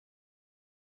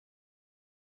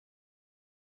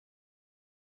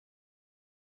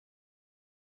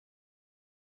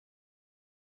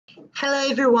Hello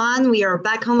everyone, we are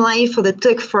back online for the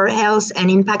Tech4Health and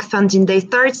Impact Funding Day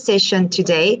third session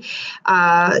today,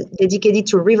 dedicated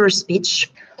to reverse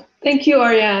speech. Thank you,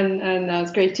 Oriane, and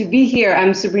it's great to be here.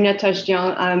 I'm Sabrina.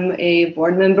 I'm a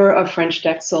board member of French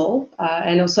Tech Seoul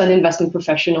and also an investment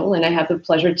professional, and I have the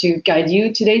pleasure to guide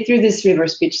you today through this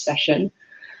reverse speech session.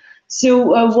 So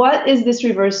what is this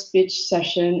reverse speech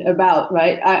session about,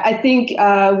 right? I think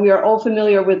we are all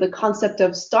familiar with the concept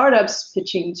of startups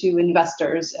pitching to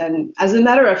investors. And as a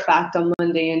matter of fact, on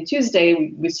Monday and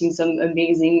Tuesday, we've seen some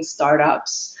amazing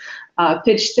startups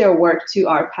pitch their work to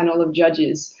our panel of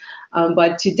judges.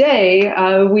 But today,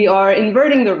 we are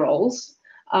inverting the roles.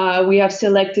 We have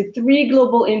selected 3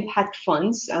 global impact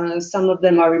funds. Some of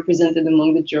them are represented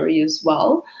among the jury as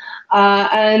well.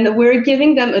 And we're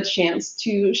giving them a chance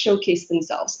to showcase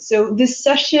themselves. So this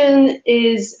session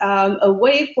is a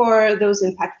way for those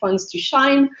impact funds to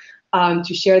shine,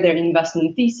 to share their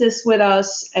investment thesis with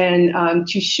us, and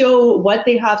to show what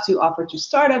they have to offer to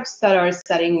startups that are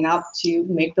setting out to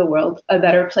make the world a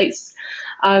better place.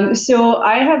 So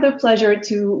I have the pleasure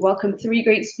to welcome 3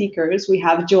 great speakers. We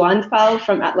have Djoann FAL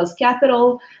from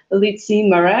Educapital, Litzie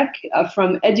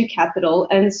from Educapital,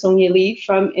 and Songyi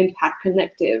from Impact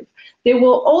Connective. They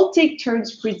will all take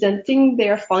turns presenting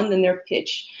their fund and their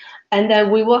pitch. And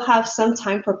then we will have some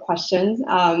time for questions.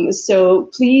 So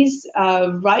please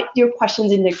write your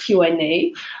questions in the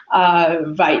Q&A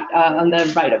right on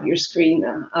the right of your screen.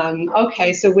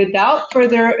 Okay, so without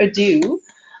further ado,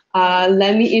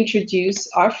 let me introduce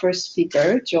our first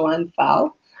speaker, Djoann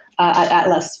FAL,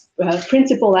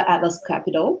 principal at Atlas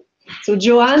Capital. So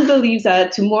Djoann believes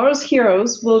that tomorrow's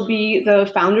heroes will be the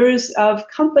founders of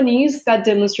companies that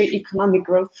demonstrate economic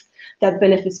growth that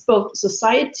benefits both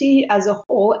society as a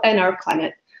whole and our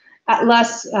planet.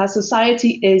 Atlas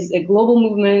Society is a global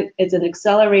movement, it's an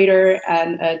accelerator,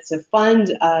 and it's a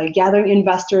fund gathering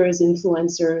investors,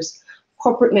 influencers,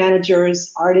 corporate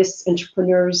managers, artists,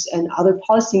 entrepreneurs, and other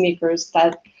policymakers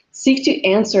that seek to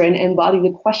answer and embody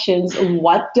the questions of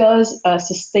what does a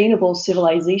sustainable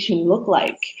civilization look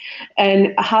like?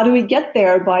 And how do we get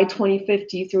there by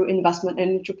 2050 through investment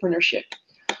and entrepreneurship?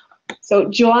 So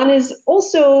Djoann is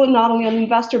also not only an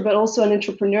investor, but also an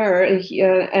entrepreneur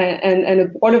and a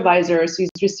board advisor. So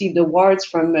he's received awards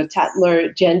from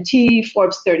Tatler, GNT,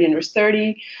 Forbes 30 Under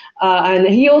 30. And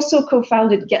he also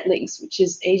co-founded GetLinks, which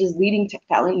is Asia's leading tech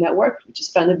talent network, which is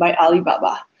funded by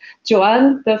Alibaba.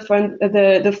 Djoann,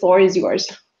 the floor is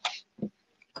yours.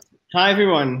 Hi,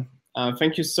 everyone.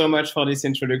 Thank you so much for this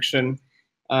introduction.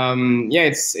 Yeah,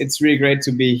 it's really great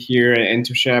to be here and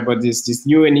to share about this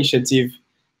new initiative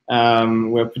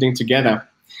we're putting together.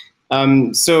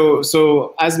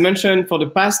 So as mentioned, for the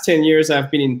past 10 years, I've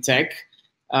been in tech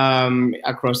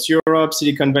across Europe,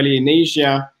 Silicon Valley, and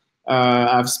Asia.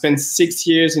 I've spent 6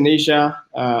 years in Asia.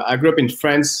 I grew up in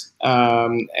France,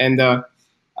 and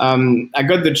I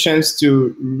got the chance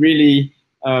to really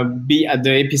be at the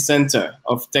epicenter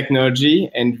of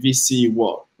technology and VC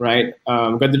world, right?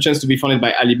 Got the chance to be funded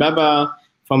by Alibaba,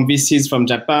 from VCs from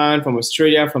Japan, from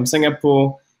Australia, from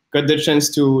Singapore. Got the chance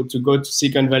to go to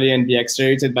Silicon Valley and be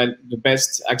accelerated by the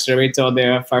best accelerator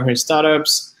there, 500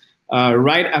 startups,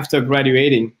 right after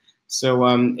graduating. So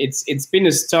it's been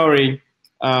a story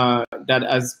that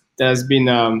has been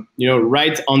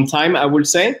right on time, I would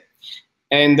say.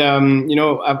 And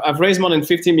I've raised more than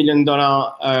 $50 million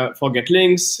for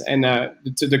GetLinks, and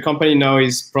the company now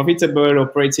is profitable,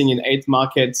 operating in 8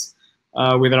 markets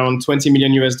with around $20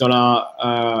 million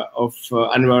of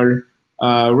annual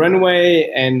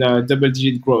runway and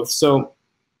double-digit growth. So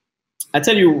I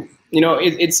tell you,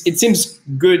 it seems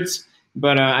good,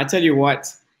 but I tell you what,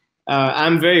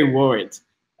 I'm very worried.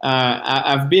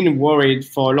 I've been worried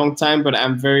for a long time, but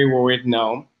I'm very worried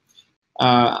now.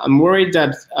 I'm worried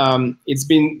that it's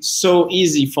been so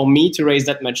easy for me to raise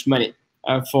that much money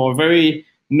for a very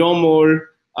normal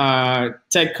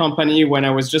tech company when I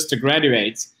was just a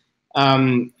graduate.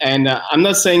 And I'm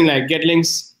not saying like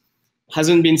GetLinks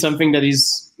hasn't been something that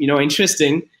is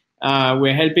interesting.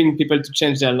 We're helping people to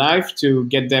change their life, to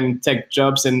get them tech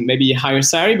jobs and maybe higher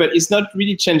salary, but it's not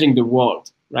really changing the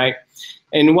world, right?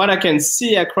 And what I can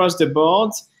see across the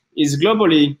board is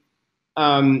globally,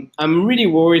 I'm really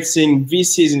worried seeing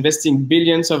VCs investing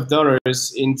billions of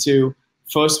dollars into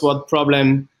first world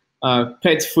problem,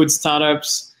 pet food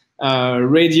startups,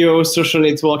 radio, social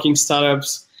networking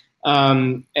startups.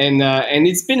 And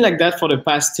it's been like that for the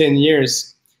past 10 years.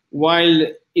 While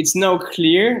it's now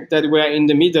clear that we are in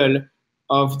the middle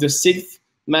of the 6th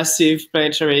massive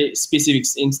planetary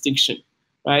species extinction,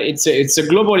 right? It's a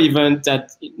global event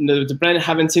that the planet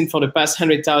haven't seen for the past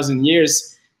 100,000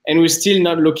 years, and we're still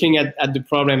not looking at the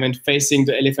problem and facing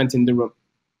the elephant in the room.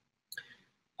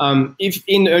 If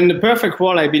in the perfect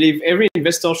world, I believe every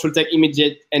investor should take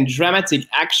immediate and dramatic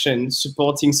action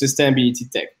supporting sustainability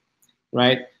tech,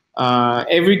 right?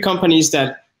 Every companies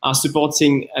that are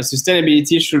supporting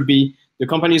sustainability should be the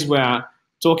companies we are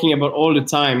talking about all the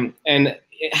time. And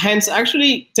hence,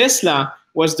 actually, Tesla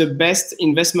was the best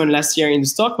investment last year in the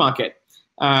stock market.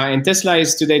 And Tesla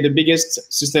is today the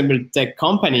biggest sustainable tech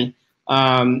company.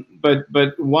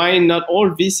 But why not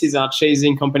all VCs are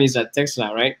chasing companies like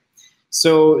Tesla, right?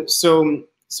 So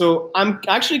I'm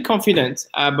actually confident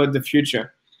about the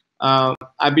future.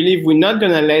 I believe we're not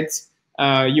gonna let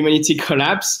humanity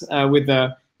collapse with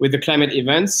the climate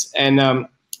events, and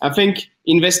I think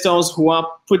investors who are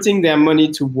putting their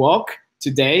money to work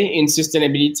today in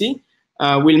sustainability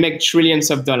will make trillions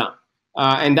of dollars,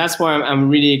 and that's why I'm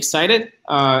really excited.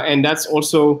 And that's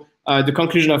also the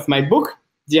conclusion of my book,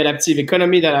 The Adaptive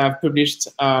Economy, that I've published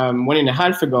 1.5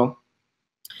 years ago.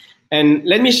 And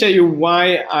let me show you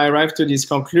why I arrived to these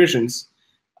conclusions.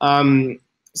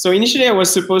 So initially, I was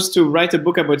supposed to write a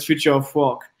book about future of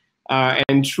work.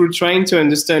 And through trying to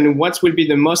understand what will be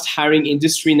the most hiring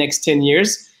industry next 10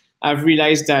 years, I've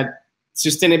realized that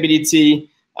sustainability,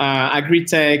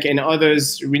 agri-tech, and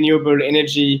others, renewable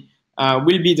energy,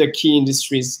 will be the key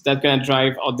industries that are going to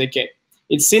drive our decade.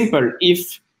 It's simple.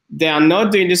 If they are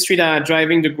not the industry that are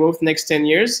driving the growth next 10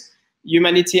 years,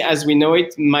 humanity as we know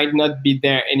it might not be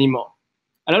there anymore.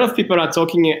 A lot of people are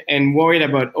talking and worried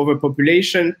about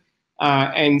overpopulation,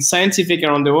 and scientific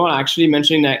around the world are actually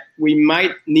mentioning that we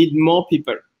might need more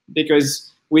people,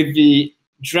 because with the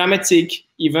dramatic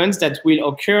events that will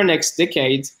occur next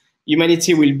decade,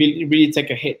 humanity will really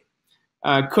take a hit.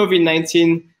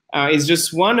 COVID-19 is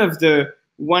just one of the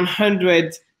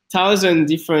 100,000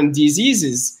 different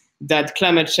diseases that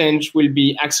climate change will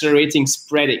be accelerating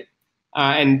spreading.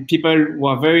 And people who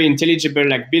are very intelligible,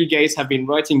 like Bill Gates, have been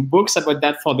writing books about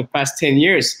that for the past 10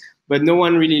 years, but no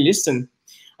one really listened.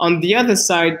 On the other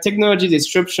side, technology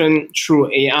disruption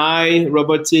through AI,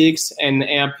 robotics, and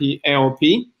ARP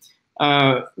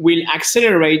will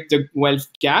accelerate the wealth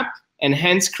gap and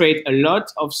hence create a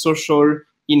lot of social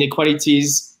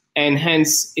inequalities, and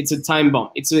hence it's a time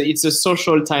bomb. It's a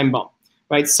social time bomb,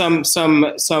 right? Some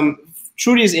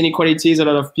through these inequalities, a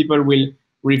lot of people will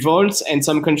revolt, and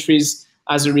some countries,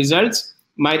 as a result,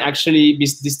 might actually be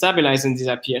destabilized and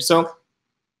disappear. So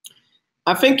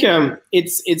I think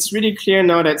it's really clear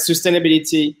now that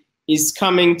sustainability is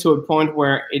coming to a point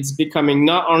where it's becoming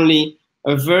not only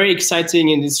a very exciting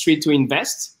industry to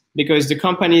invest, because the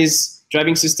companies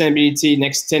driving sustainability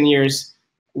next 10 years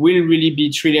will really be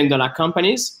trillion-dollar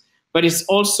companies, but it's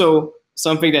also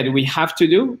something that we have to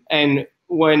do. And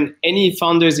when any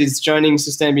founders is joining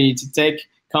sustainability tech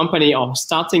company or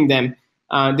starting them,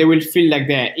 they will feel like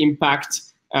their impact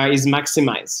is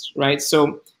maximized, right?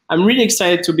 So I'm really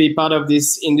excited to be part of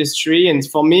this industry. And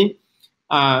for me,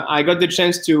 I got the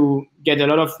chance to get a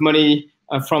lot of money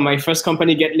from my first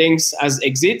company, GetLinks, as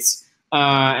exits.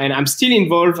 And I'm still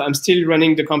involved. I'm still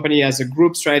running the company as a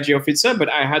group strategy officer, but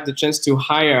I had the chance to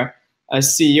hire a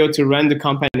CEO to run the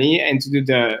company and to do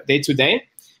the day-to-day.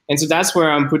 And so that's where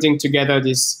I'm putting together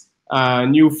this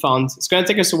new fund. It's going to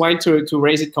take us a while to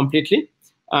raise it completely,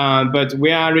 but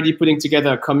we are already putting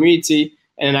together a community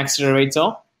and an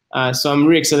accelerator. So I'm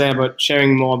really excited about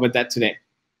sharing more about that today.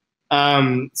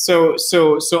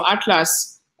 So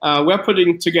Atlas, we're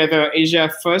putting together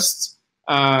Asia's first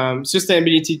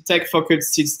sustainability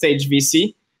tech-focused seed stage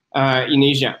VC in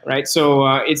Asia, right? So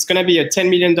it's going to be a $10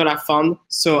 million fund.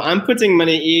 So I'm putting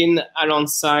money in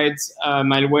alongside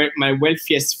my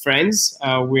wealthiest friends.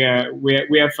 We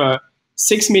have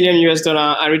 $6 million US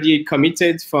already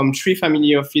committed from 3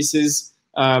 family offices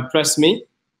plus me.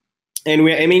 And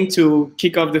we're aiming to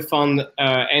kick off the fund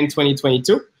in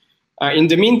 2022. In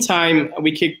the meantime,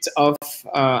 we kicked off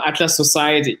Atlas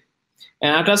Society.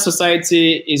 And Atlas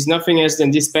Society is nothing else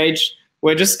than this page.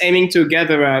 We're just aiming to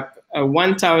gather up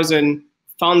 1,000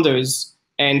 founders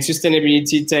and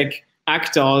sustainability tech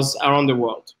actors around the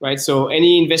world, right? So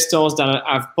any investors that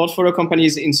have portfolio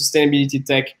companies in sustainability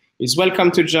tech is welcome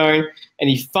to join.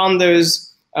 Any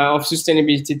founders of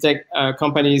sustainability tech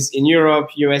companies in Europe,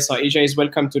 US, or Asia is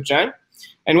welcome to join.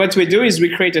 And what we do is we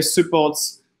create a support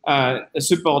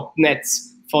net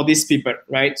for these people,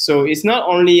 right? So it's not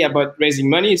only about raising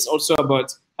money, it's also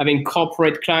about having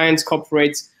corporate clients,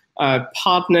 corporate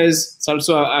partners. It's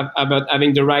also about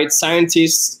having the right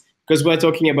scientists, because we're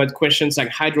talking about questions like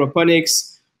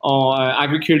hydroponics or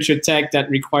agriculture tech that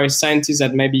requires scientists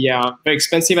that maybe are very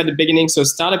expensive at the beginning. So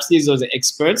startups need those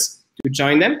experts to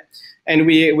join them. And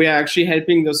we are actually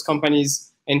helping those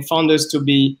companies and founders to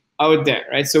be out there,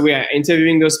 right? So we are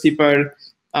interviewing those people,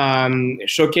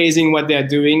 showcasing what they're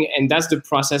doing, and that's the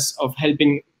process of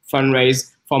helping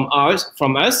fundraise from us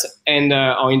and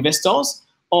our investors,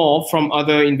 or from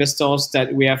other investors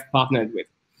that we have partnered with.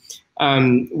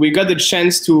 We got the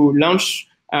chance to launch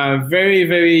very,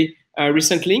 very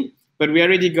recently, but we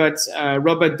already got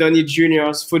Robert Downey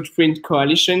Jr.'s Footprint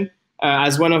Coalition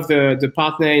as one of the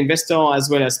partner investors, as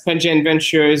well as Penguin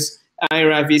Ventures,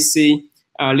 IRA VC,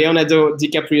 Leonardo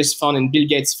DiCaprio's fund, and Bill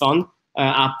Gates' fund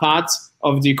are part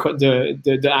of the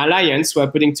alliance we're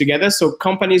putting together. So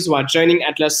companies who are joining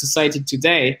Atlas Society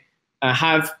today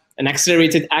have an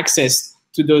accelerated access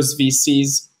to those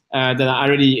VCs that are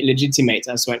already legitimate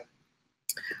as well.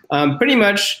 Pretty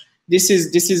much, this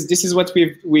is what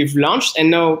we've launched, and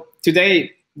now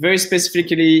today, very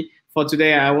specifically for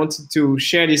today, I wanted to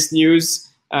share this news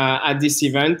at this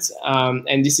event,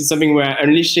 and this is something we're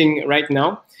unleashing right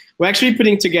now. We're actually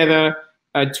putting together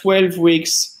a 12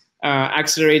 weeks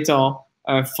accelerator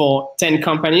for 10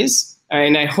 companies,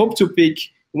 and I hope to pick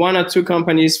 1 or 2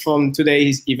 companies from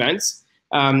today's events.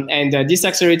 This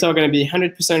accelerator is going to be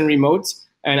 100% remote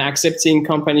and accepting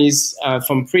companies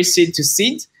from pre-seed to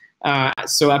seed.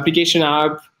 So applications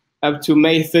are up to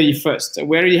May 31st.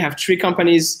 We already have 3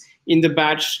 companies in the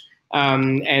batch.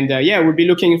 Yeah, we'll be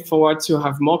looking forward to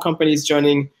have more companies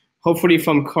joining, hopefully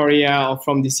from Korea or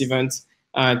from this event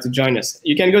to join us.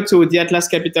 You can go to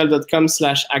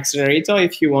theatlascapital.com/accelerator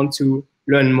if you want to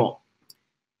learn more.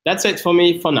 That's it for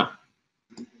me for now.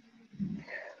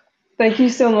 Thank you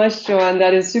so much, Djoann.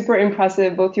 That is super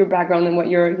impressive, both your background and what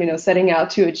you're setting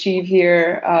out to achieve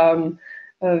here.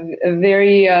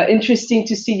 Very interesting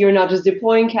to see you're not just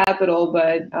deploying capital,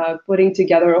 but putting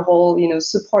together a whole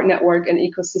support network and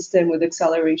ecosystem with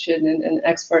acceleration and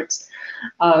experts.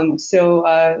 So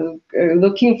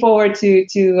looking forward to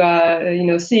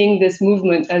seeing this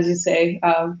movement, as you say,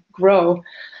 grow.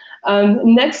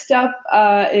 Next up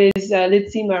is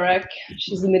Litzie MAAREK.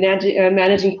 She's the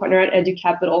managing partner at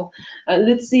Educapital.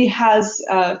 Litzie has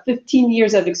 15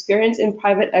 years of experience in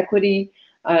private equity.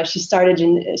 She started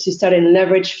in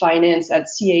leverage finance at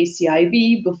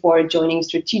CAITUCOLI before joining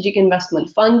Strategic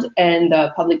Investment Fund and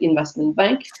Public Investment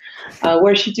Bank,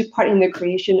 where she took part in the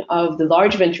creation of the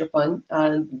large venture fund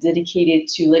dedicated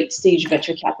to late-stage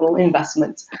venture capital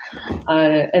investment.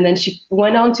 And then she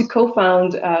went on to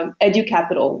co-found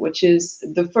Educapital, which is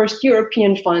the first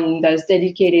European fund that is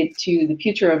dedicated to the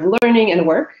future of learning and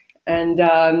work. And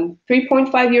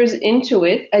 3.5 years into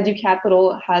it,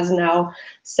 Educapital has now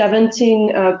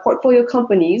 17 portfolio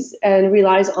companies and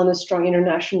relies on a strong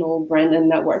international brand and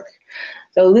network.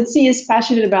 So Litzie is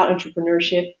passionate about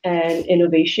entrepreneurship and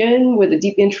innovation with a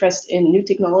deep interest in new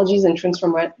technologies and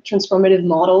transformative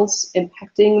models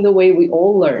impacting the way we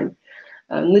all learn.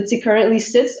 Litzie currently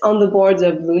sits on the boards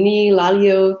of Luni,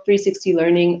 Lalio, 360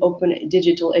 Learning, Open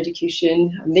Digital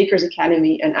Education, Makers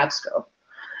Academy, and ABSCO.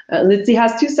 Litzie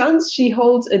has 2 sons. She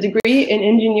holds a degree in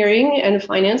engineering and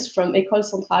finance from École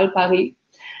Centrale Paris.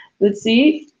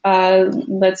 Litzie,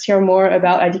 let's hear more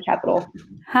about Educapital.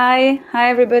 Hi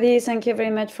everybody. Thank you very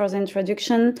much for the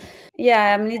introduction.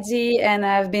 Yeah, I'm Litzie, and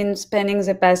I've been spending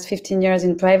the past 15 years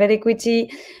in private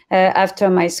equity after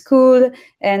my school,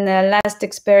 and last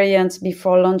experience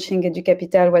before launching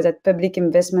Educapital was at Public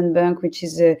Investment Bank, which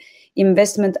is the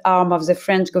investment arm of the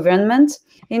French government.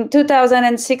 In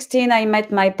 2016, I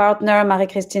met my partner,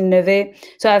 Marie-Christine Levet.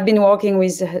 So I've been working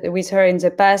with her in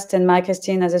the past, and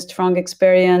Marie-Christine has a strong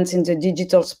experience in the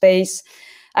digital space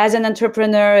as an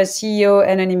entrepreneur, a CEO,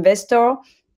 and an investor.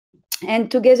 And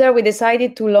together we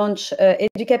decided to launch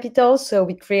Educapital. So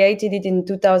we created it in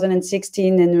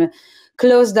 2016 and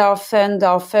closed our fund,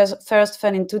 our first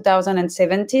fund in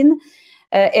 2017.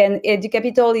 And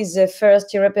Educapital is the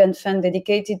first European fund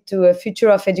dedicated to a future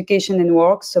of education and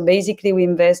work. So basically we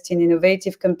invest in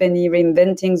innovative company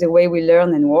reinventing the way we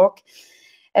learn and work.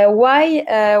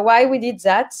 Why we did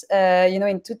that?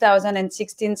 In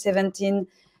 2016-17,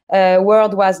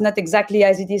 world was not exactly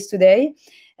as it is today.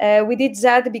 We did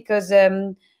that because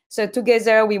so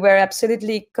together we were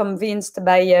absolutely convinced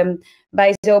by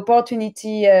the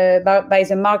opportunity, by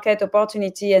the market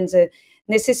opportunity and the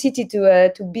necessity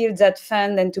to build that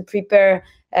fund and to prepare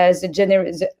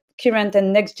the current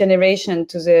and next generation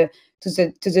to the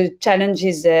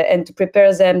challenges and to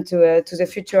prepare them to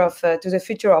the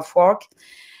future of work.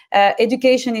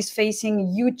 Education is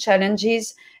facing huge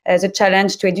challenges. The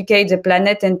challenge to educate the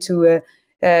planet and to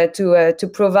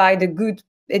provide a good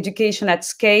education at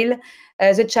scale.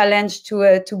 The challenge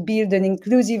to build an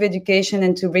inclusive education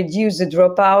and to reduce the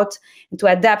dropout, and to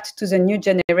adapt to the new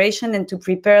generation and to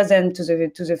prepare them to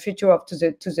the future to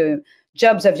the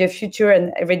jobs of the future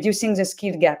and reducing the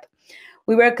skill gap.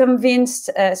 We were convinced.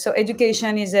 So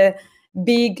education is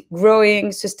big,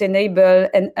 growing, sustainable,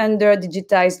 and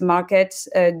under-digitized markets.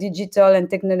 Digital and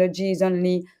technology is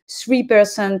only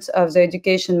 3% of the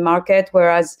education market,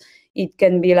 whereas it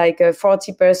can be like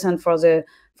 40% for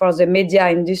the media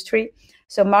industry.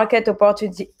 So market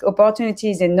opportunity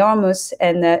is enormous,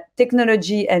 and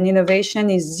technology and innovation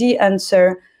is the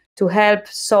answer to help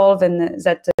solve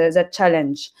that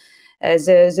challenge.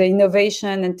 The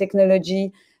innovation and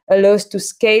technology allows to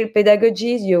scale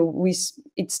pedagogy.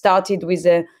 It started with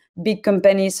big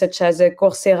companies such as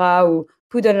Coursera, who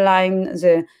put online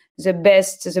the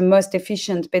best, the most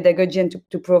efficient pedagogy and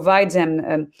to provide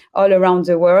them all around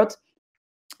the world.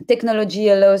 Technology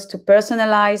allows to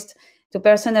personalize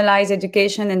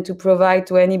education and to provide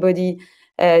to anybody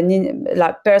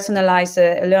like personalized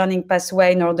learning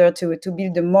pathway in order to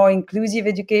build a more inclusive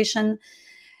education.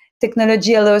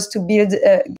 Technology allows to build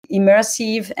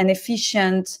immersive and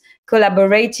efficient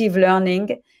collaborative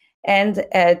learning, and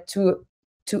to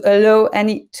allow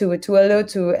anybody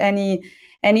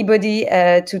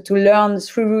to learn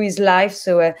through his life.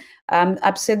 So I'm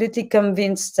absolutely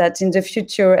convinced that in the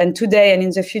future, and today and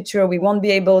in the future, we won't be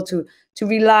able to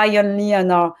rely only on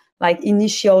our like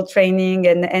initial training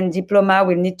and diploma.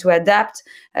 We'll need to adapt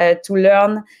to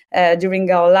learn during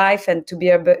our life, and to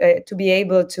be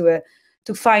able to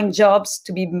find jobs,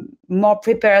 to be more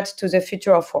prepared to the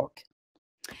future of work.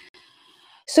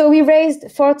 So we raised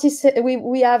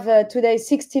we have today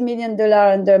 $60 million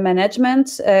under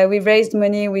management. We raised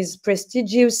money with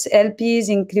prestigious LPs,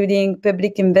 including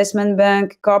Public Investment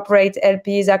Bank, corporate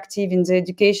LPs active in the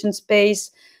education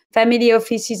space, family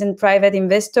offices, and private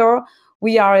investor.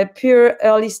 We are a pure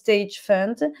early stage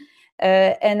fund.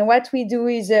 And what we do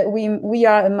is we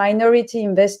are a minority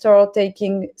investor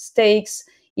taking stakes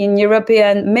in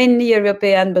mainly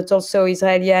European, but also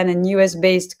Israeli and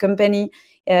US-based company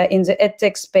in the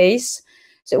edtech space.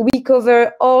 So we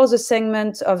cover all the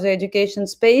segments of the education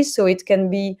space. So it can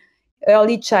be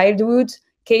early childhood,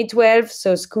 K-12,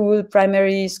 so school,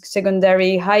 primary,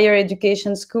 secondary, higher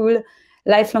education school,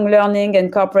 lifelong learning,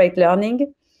 and corporate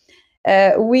learning.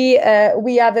 We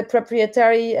have a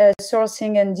proprietary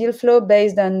sourcing and deal flow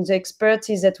based on the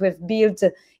expertise that we've built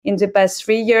in the past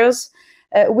 3 years.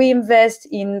 We invest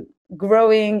in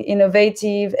growing,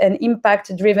 innovative, and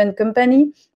impact-driven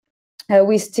company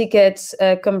with tickets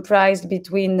comprised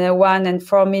between 1 and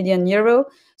 4 million euro,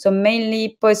 so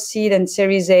mainly post-seed and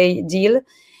Series A deal.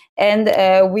 And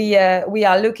we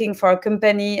are looking for a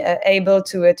company able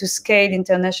to scale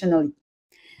internationally.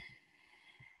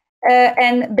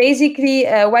 And basically,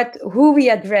 who we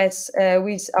address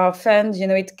with our fund,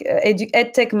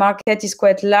 edtech market is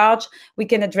quite large. We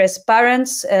can address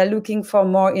parents looking for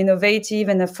more innovative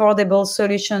and affordable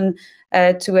solution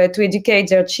to educate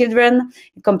their children,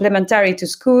 complementary to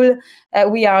school.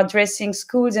 We are addressing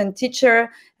schools and teachers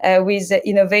with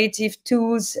innovative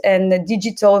tools and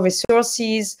digital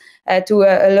resources to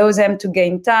allow them to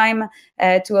gain time,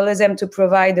 to allow them to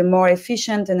provide a more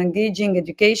efficient and engaging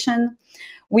education.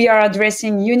 We are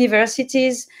addressing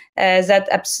universities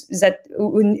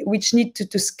which need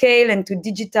to scale and to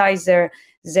digitize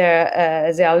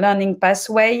their learning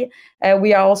pathway.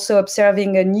 We are also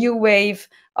observing a new wave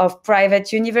of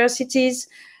private universities.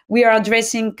 We are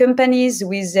addressing companies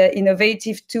with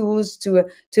innovative tools to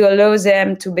allow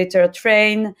them to better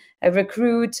train,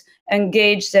 recruit,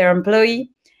 engage their employee.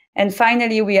 And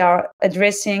finally, we are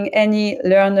addressing any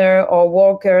learner or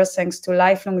worker thanks to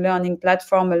lifelong learning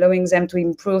platform, allowing them to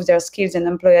improve their skills and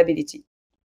employability.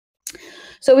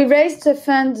 So we raised the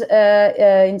fund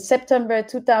in September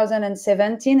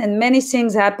 2017, and many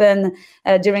things happened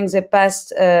during the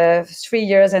past 3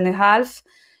 years and a half.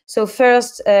 So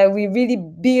first, we really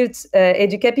built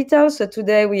Educapital. So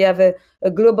today we have a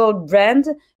global brand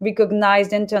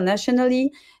recognized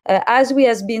internationally. As we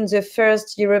has been the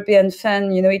first European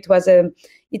fund,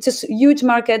 it's a huge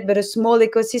market, but a small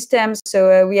ecosystem.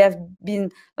 So we have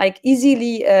been like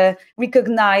easily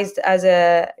recognized as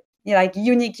a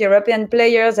unique European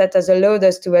players that has allowed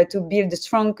us to build a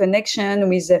strong connection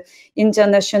with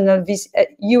international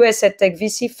US EdTech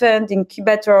VC fund,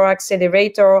 incubator,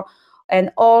 accelerator, and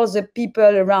all the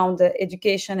people around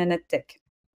education and EdTech.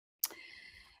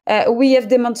 We have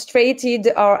demonstrated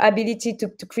our ability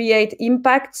to create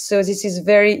impact. So this is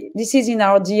in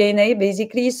our DNA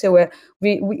basically. So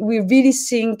we really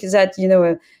think that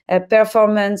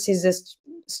performance is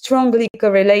strongly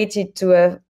correlated to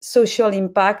a social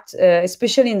impact,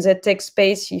 especially in the tech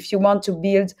space. If you want to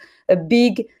build a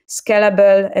big,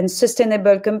 scalable, and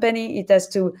sustainable company, it has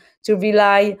to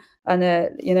rely on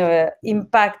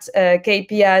impact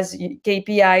KPIs.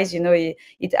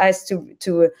 It has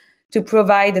to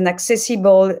provide an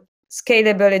accessible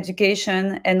scalable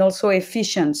education, and also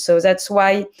efficient. So that's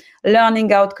why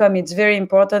learning outcome is very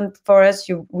important for us.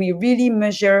 We really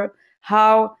measure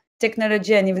how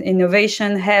technology and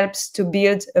innovation helps to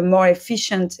build a more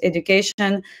efficient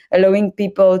education, allowing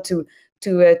people to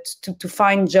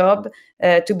find job,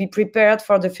 to be prepared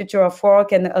for the future of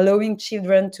work, and allowing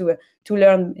children to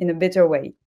learn in a better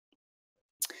way.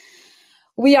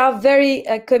 We are very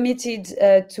committed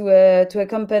to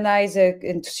accompany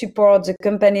and to support the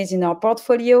companies in our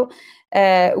portfolio.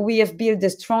 We have built a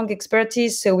strong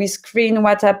expertise, so we screen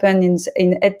what happens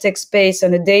in edtech space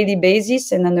on a daily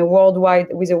basis and on a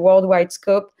with a worldwide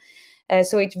scope.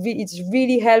 So it's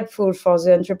really helpful for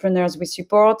the entrepreneurs we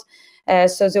support.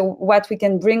 So what we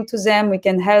can bring to them, we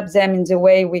can help them in the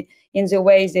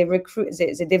ways they recruit,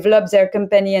 they develop their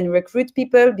company and recruit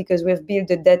people, because we've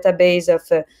built a database of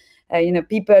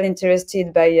people interested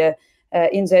in the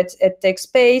edtech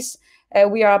space.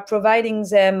 We are providing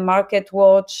them market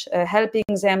watch, helping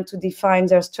them to define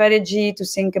their strategy, to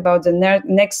think about the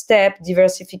next step,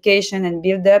 diversification and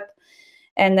build up.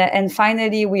 And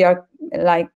finally, we are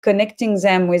like connecting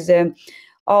them with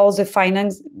all the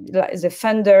the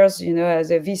funders,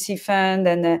 the VC fund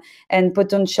and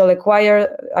potential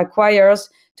acquirers,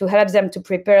 to help them to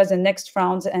prepare the next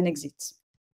rounds and exits.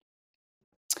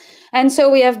 And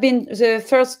so we have been the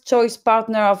first choice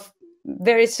partner of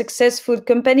very successful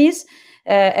companies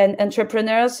and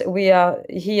entrepreneurs.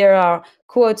 Here are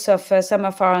quotes of some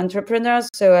of our entrepreneurs.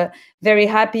 So very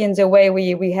happy in the way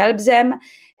we help them.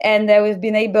 And we've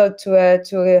been able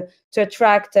to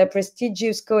attract a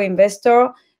prestigious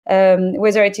co-investor,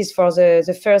 whether it is for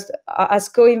the first as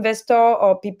co-investor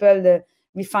or people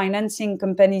refinancing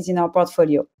companies in our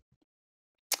portfolio.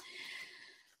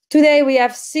 Today, we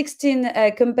have 16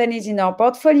 companies in our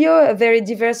portfolio, a very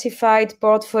diversified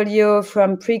portfolio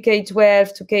from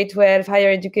pre-K-12 to K-12,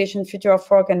 higher education, future of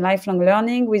work, and lifelong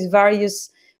learning, with various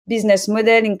business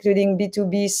models, including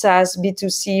B2B, SaaS,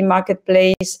 B2C,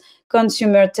 marketplace,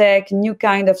 consumer tech, new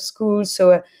kind of schools.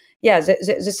 So,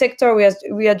 the sector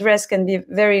we address can be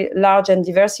very large and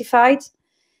diversified.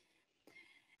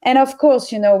 And of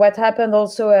course, what happened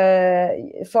also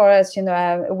for us,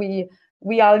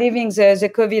 we are living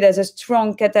the COVID as a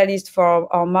strong catalyst for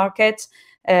our market.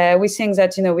 We think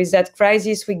that, with that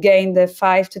crisis, we gained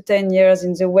 5 to 10 years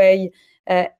in the way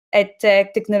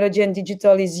edtech, technology and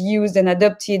digital is used and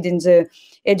adopted in the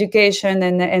education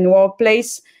and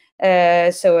workplace.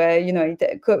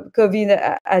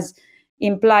 COVID has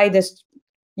implied a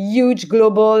huge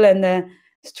global and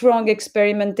strong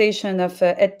experimentation of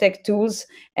edtech tools,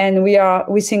 and we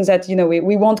think that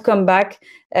we won't come back.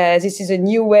 This is a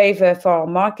new wave for our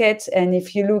market, and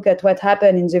if you look at what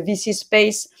happened in the VC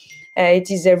space,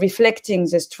 it is reflecting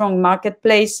the strong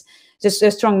marketplace, just a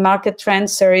strong market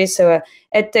trend. So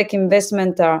edtech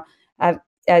investment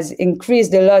has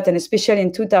increased a lot, and especially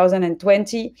in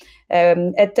 2020,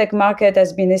 edtech market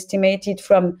has been estimated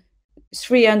from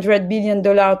 $300 billion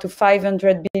to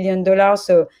 $500 billion,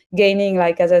 so gaining,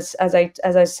 like as I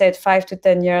said, 5 to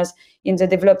 10 years in the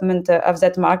development of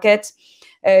that market.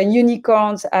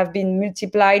 Unicorns have been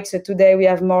multiplied, so today we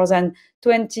have more than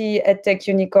 20 edtech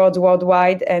unicorns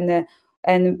worldwide, and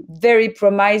very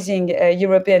promising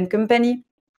European company.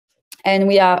 And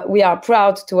we are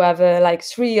proud to have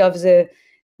 3 of the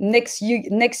next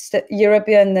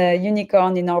European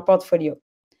unicorn in our portfolio.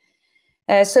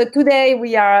 So today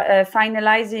we are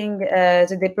finalizing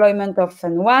the deployment of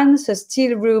Fund 1, so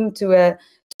still room to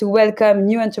welcome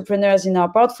new entrepreneurs in our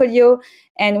portfolio,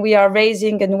 and we are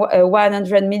raising a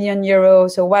 100 million euro,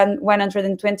 so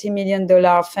 $120 million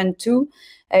Fund 2.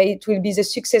 It will be the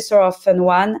successor of Fund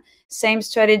 1, same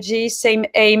strategy, same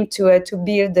aim to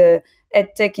build the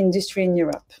edtech industry in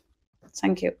Europe.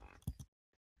 Thank you.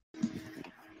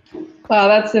 Wow,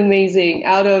 that's amazing.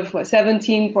 Out of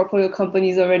 17 portfolio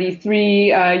companies already,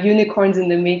 3 unicorns in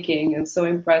the making. I'm so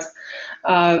impressed.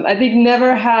 I think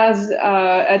never has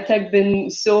edtech been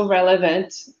so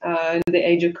relevant in the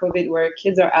age of COVID, where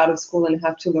kids are out of school and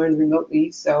have to learn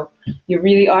remotely. So you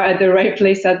really are at the right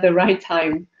place at the right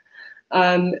time.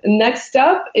 Next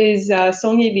up is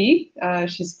Songyi Lee.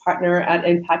 She's partner at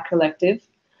Impact Collective.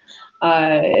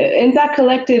 Impact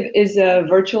Collective is a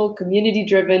virtual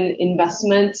community-driven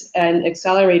investment and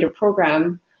accelerator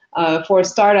program for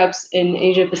startups in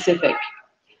Asia Pacific.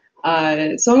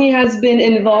 Songyi has been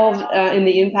involved in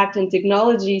the impact and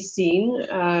technology scene,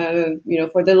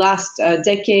 for the last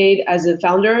decade as a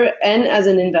founder and as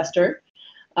an investor.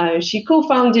 She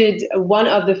co-founded one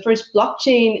of the first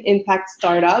blockchain impact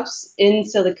startups in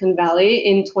Silicon Valley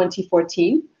in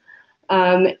 2014.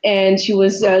 And she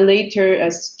was later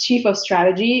as chief of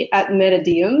strategy at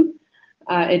Metadium.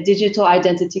 a digital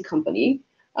identity company.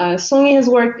 Songyi has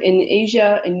worked in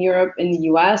Asia, in Europe, in the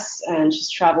US, and she's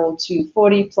traveled to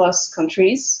 40+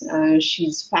 countries.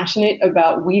 She's passionate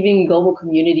about weaving global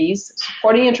communities,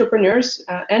 supporting entrepreneurs,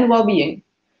 and well-being.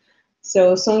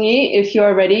 So Songyi, if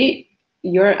you're ready,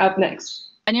 you're up next.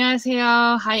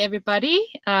 안녕하세요. Hi, everybody.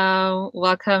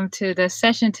 Welcome to the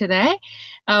session today.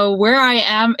 Where I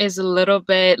am is a little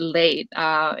bit late.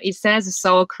 It says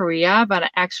Seoul, Korea, but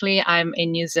actually I'm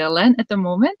in New Zealand at the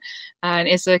moment. And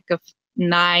it's like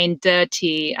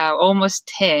 9:30, almost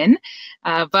 10.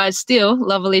 But still,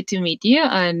 lovely to meet you.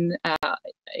 And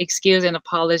excuse and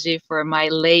apology for my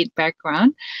late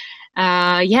background.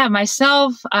 Yeah,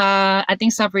 myself, I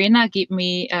think Sabrina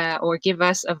give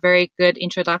us a very good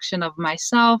introduction of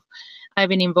myself. I've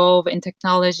been involved in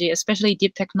technology, especially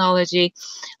deep technology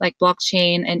like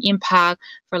blockchain and impact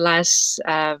for last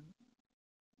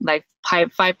like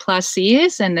 5+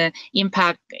 years, and the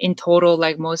impact in total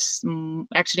like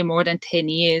actually more than 10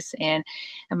 years. And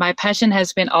my passion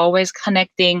has been always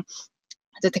connecting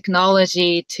the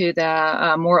technology to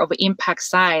the more of impact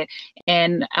side.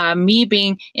 And me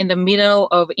being in the middle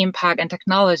of impact and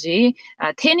technology,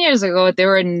 10 years ago, there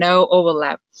were no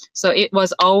overlap. So it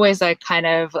was always like kind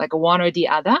of like one or the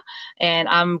other. And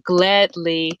I'm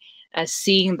gladly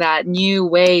seeing that new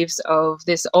waves of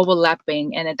this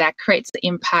overlapping, and that creates the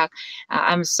impact.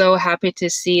 I'm so happy to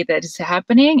see that it's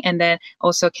happening, and then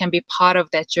also can be part of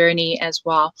that journey as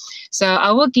well. So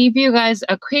I will give you guys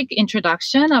a quick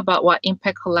introduction about what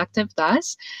Impact Collective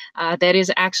does. That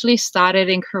is actually started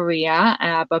in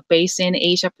Korea, but based in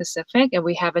Asia Pacific, and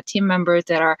we have a team members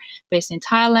that are based in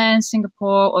Thailand,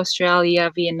 Singapore,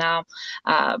 Australia, Vietnam,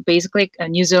 basically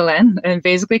New Zealand, and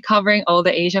basically covering all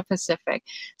the Asia Pacific.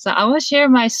 So I will share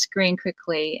my screen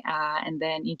quickly and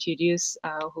then introduce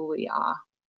who we are.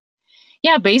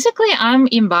 Yeah, basically, I'm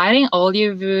inviting all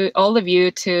of you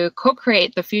to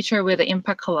co-create the future with the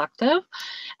Impact Collective.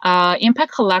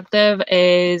 Impact Collective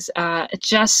is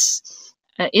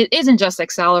it isn't just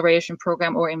acceleration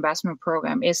program or investment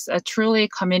program. It's a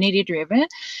truly community driven.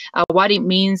 What it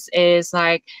means is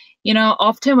like, you know,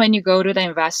 often when you go to the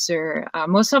investor,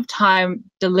 most of the time,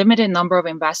 the limited number of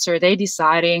investors, they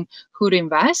deciding who to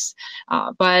invest,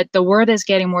 but the world is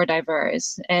getting more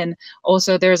diverse. And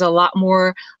also there's a lot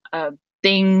more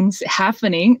things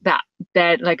happening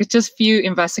that like just few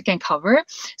investors can cover.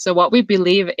 So what we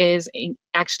believe is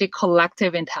actually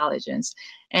collective intelligence.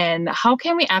 And how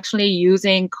can we actually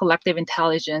using collective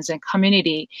intelligence and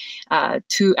community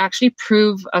to actually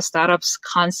prove a startup's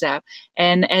concept,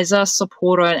 and as a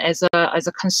supporter and as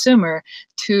a consumer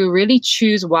to really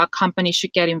choose what company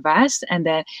should get invest and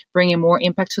then bringing more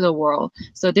impact to the world.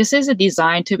 So this is a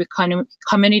design to be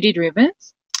community driven.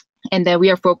 And then we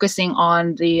are focusing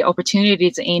on the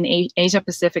opportunities in Asia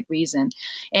Pacific region.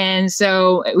 And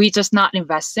so we just not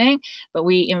investing, but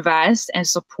we invest and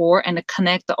support and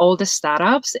connect all the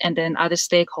startups and then other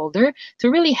stakeholders to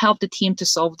really help the team to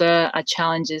solve the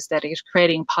challenges that is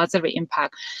creating positive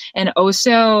impact. And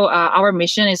also our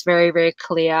mission is very, very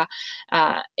clear.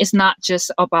 It's not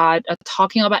just about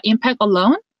talking about impact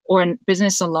alone or in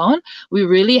business alone. We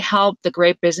really help the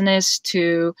great business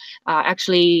to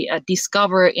actually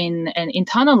discover and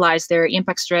internalize their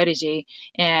impact strategy,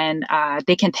 and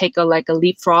they can take a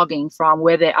leapfrogging from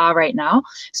where they are right now.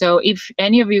 So if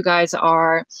any of you guys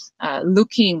are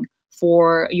looking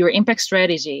for your impact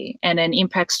strategy and then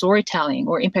impact storytelling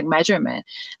or impact measurement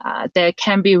that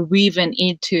can be woven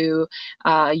into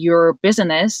your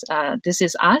business, this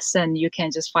is us, and you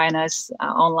can just find us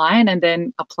online and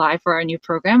then apply for our new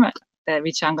program,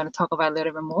 which I'm going to talk about a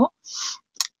little bit more.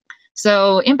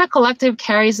 So Impact Collective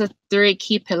carries a 3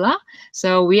 key pillars.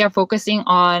 So we are focusing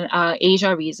on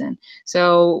Asia region.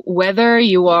 So whether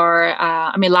you are,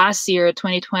 last year,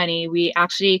 2020, we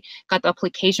actually got the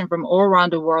application from all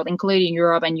around the world, including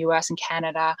Europe and US and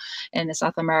Canada and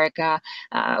South America,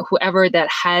 whoever that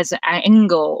has an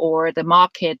angle or the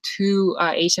market to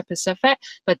Asia Pacific.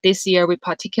 But this year, we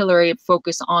particularly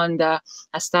focus on the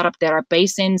startup that are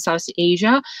based in South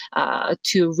Asia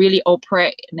to really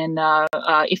operate in an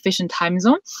efficient time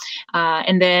zone.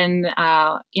 And then,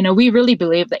 we really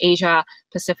believe the Asia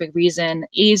Pacific region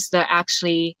is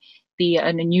actually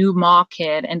the new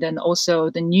market, and then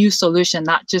also the new solution,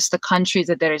 not just the countries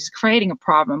that is creating a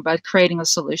problem, but creating a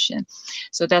solution.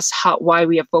 So that's why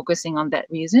we are focusing on that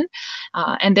reason.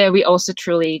 And then we also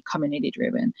truly community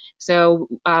driven. So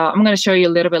I'm going to show you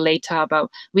a little bit later about,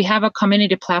 we have a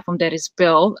community platform that is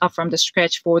built from the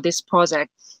scratch for this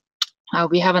project.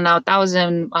 We have now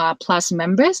 1,000 plus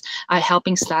members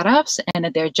helping startups,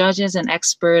 and their judges and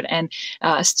experts and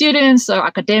students or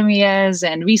academias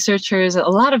and researchers. A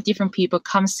lot of different people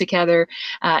comes together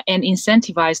and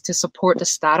incentivized to support the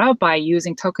startup by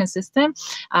using token system,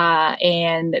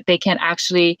 and they can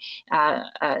actually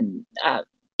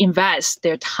invest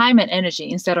their time and energy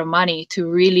instead of money to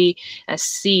really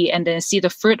see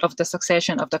the fruit of the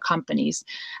succession of the companies.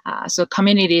 So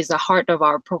community is the heart of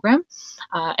our program,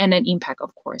 and an impact,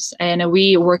 of course. And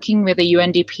we working with the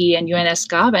UNDP and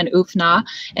UNESCOP and UFNA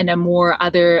and more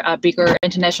other bigger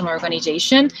international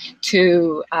organization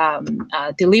to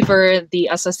deliver the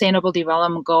Sustainable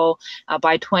Development Goal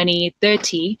by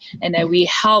 2030. And then we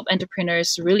help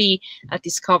entrepreneurs really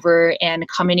discover and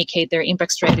communicate their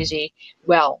impact strategy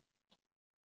well.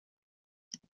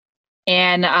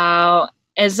 And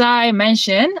as I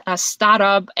mentioned,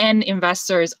 startup and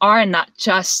investors are not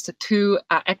just two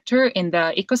actors in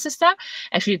the ecosystem.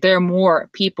 Actually, there are more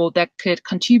people that could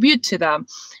contribute to the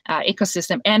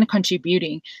ecosystem and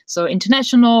contributing. So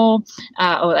international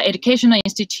or educational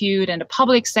institute and the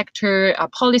public sector,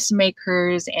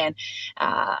 policymakers and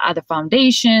other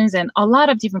foundations and a lot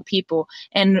of different people.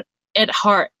 And at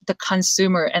heart, the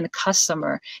consumer and the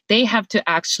customer, they have to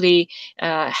actually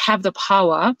have the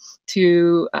power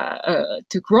to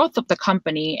growth of the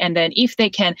company. And then if they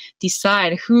can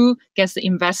decide who gets the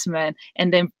investment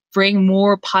and then bring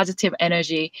more positive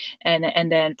energy and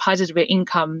then positive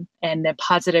income and then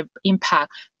positive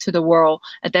impact to the world,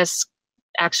 that's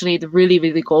actually the really,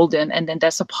 really golden. And then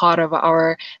that's a part of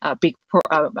our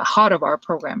heart of our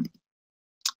program.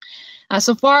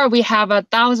 So far, we have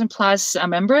 1,000 plus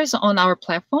members on our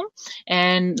platform,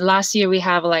 and last year we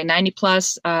have like 90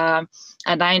 plus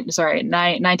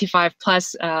 95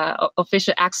 plus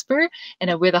official expert,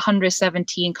 and with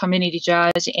 117 community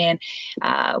judge, and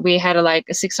we had like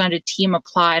 600 team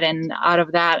applied, and out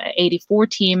of that 84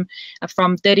 team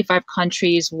from 35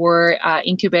 countries were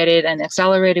incubated and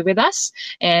accelerated with us,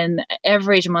 and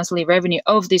average monthly revenue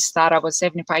of this startup was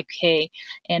 75K,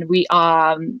 and we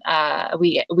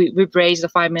raised the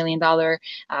 $5 million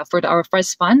for our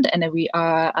first fund, and then we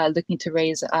are looking to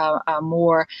raise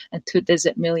more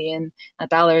 $2 million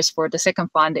for the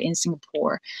second fund in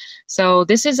Singapore. So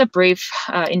this is a brief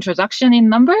introduction in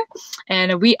number,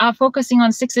 and we are focusing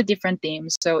on 6 different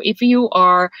themes. So if you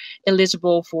are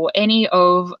eligible for any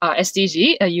of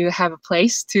SDG, you have a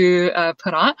place to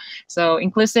put on. So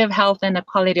inclusive health and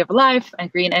quality of life,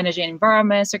 and green energy and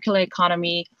environment, circular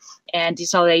economy, and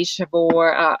digitalization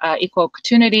for equal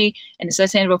opportunity, and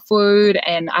sustainable food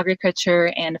and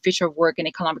agriculture, and the future of work and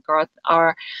economic growth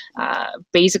are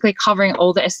basically covering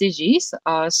all the SDGs.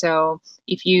 So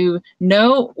if you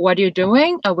know what you're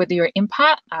doing with your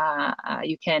impact,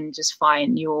 you can just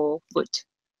find your foot.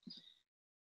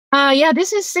 Yeah,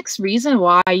 this is 6 reasons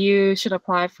why you should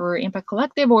apply for Impact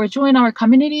Collective or join our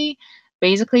community.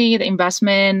 Basically, the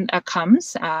investment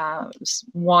comes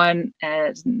one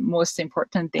most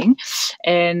important thing,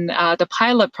 and the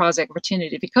pilot project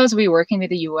opportunity, because we're working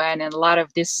with the UN and a lot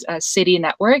of this city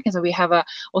network, and so we have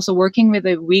also working with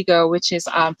the WIGO, which is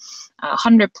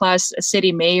 100 plus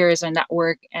city mayors and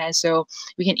network, and so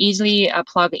we can easily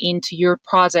plug into your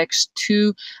projects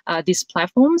to these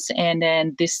platforms and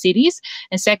then these cities.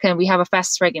 And second, we have a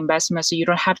fast track investment, so you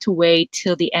don't have to wait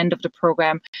till the end of the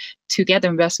program to get the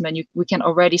investment. We can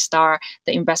already start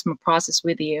the investment process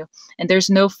with you, and there's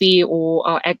no fee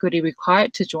or equity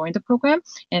required to join the program,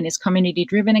 and it's community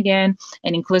driven again,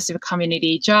 and inclusive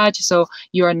community judge, so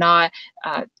you are not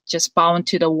just bound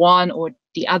to the one or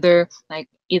the other, like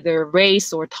either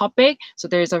race or topic. So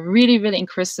there's a really, really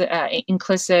inclusive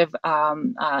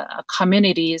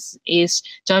communities is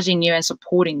judging you and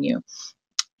supporting you.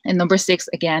 And number 6,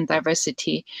 again,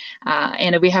 diversity.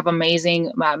 And we have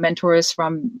amazing mentors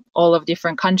from all of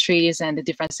different countries and the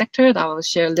different sectors. I will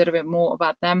share a little bit more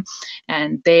about them.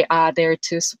 And they are there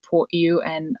to support you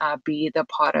and be the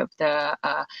part of the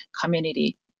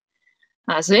community.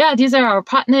 So yeah, these are our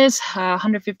partners,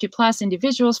 150 plus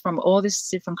individuals from all these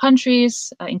different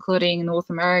countries, including North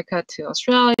America to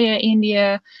Australia,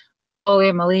 India,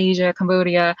 Malaysia,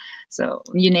 Cambodia. So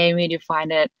you name it, you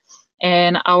find it.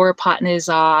 And our partners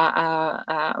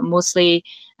are mostly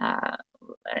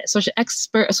social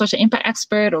impact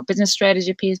expert, or business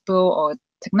strategy people, or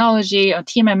technology, or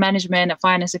team and management, and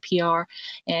finance and PR.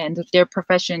 And their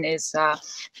profession is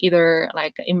either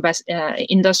like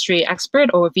industry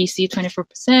expert or VC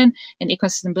 24%, and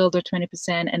ecosystem builder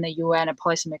 20%, and the UN and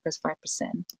policymakers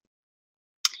 5%.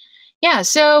 Yeah,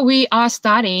 so we are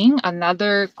starting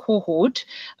another cohort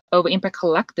of Impact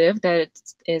Collective that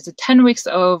is 10 weeks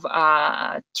of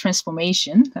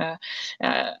transformation.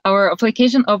 Our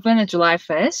application opened on July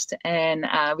 1st, and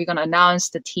we're going to announce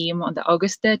the team on the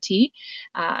August 30,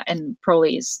 and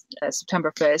probably is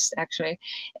September 1st, actually.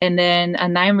 And then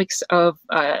 9 weeks of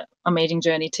amazing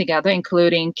journey together,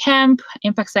 including camp,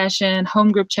 impact session,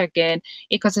 home group check-in,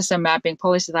 ecosystem mapping,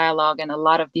 policy dialogue, and a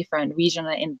lot of different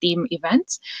regional and theme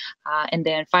events. And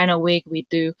then final week, we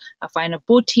do a final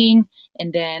voting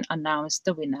and then announce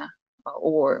the winner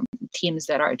or teams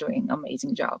that are doing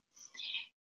amazing job.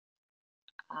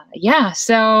 Yeah,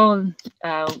 so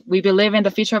we believe in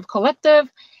the future of collective.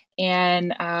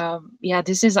 And yeah,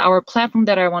 this is our platform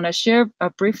that I want to share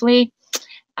briefly.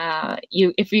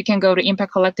 If you can go to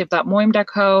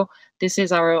impactcollective.moim.co, this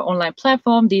is our online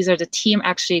platform. These are the team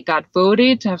actually got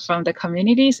voted from the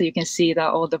community. So you can see that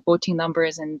all the voting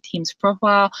numbers and team's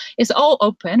profile. It's all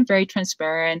open, very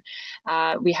transparent.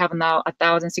 We have now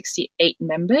 1,068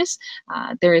 members.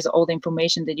 There is all the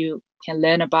information that you can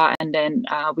learn about. And then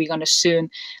we're going to soon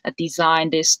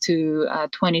design this to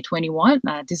 2021.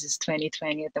 This is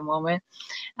 2020 at the moment.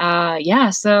 Yeah,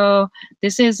 so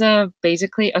this is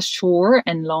basically a short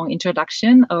and long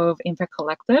introduction of Impact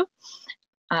Collective.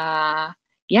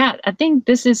 Yeah, I think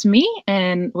this is me,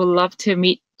 and would love to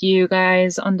meet you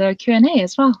guys on the Q&A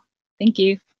as well. Thank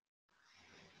you.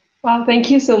 Wow,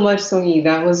 thank you so much, Songyi.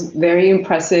 That was very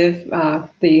impressive.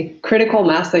 The critical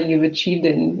mass that you've achieved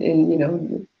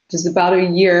in just about a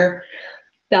year,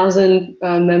 1,000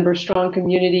 member strong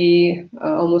community,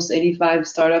 almost 85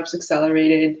 startups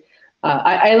accelerated.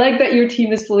 I like that your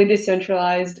team is fully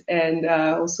decentralized, and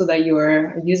also that you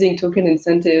are using token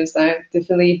incentives. I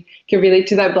definitely can relate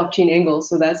to that blockchain angle.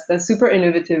 So that's super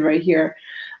innovative right here.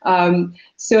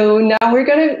 So now we're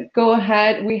gonna go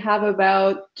ahead. We have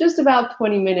just about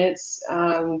 20 minutes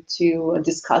to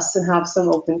discuss and have some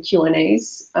open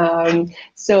Q&As.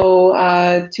 So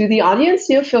to the audience,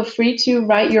 feel free to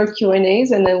write your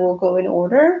Q&As, and then we'll go in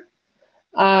order.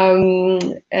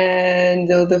 And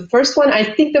the first one, I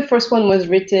think the first one was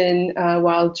written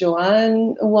while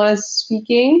Djoann was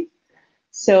speaking.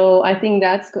 So I think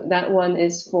that one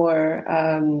is for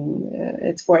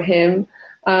it's for him.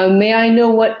 May I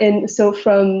know so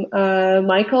from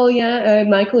Michael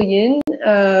Yin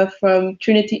from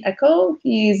Trinity Echo,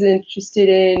 he's interested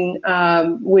in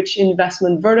which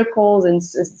investment verticals and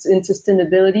in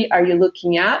sustainability are you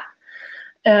looking at?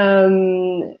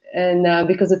 And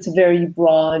because it's a very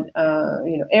broad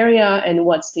area, and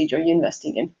what stage are you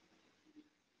investing in?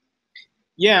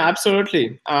 Yeah,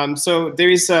 absolutely. So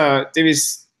there is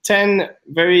 10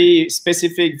 very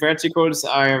specific verticals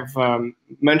I have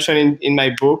mentioned in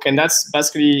my book, and that's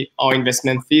basically our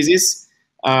investment thesis.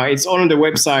 It's all on the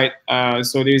website,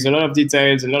 so there is a lot of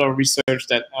details, a lot of research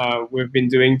that we've been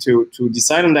doing to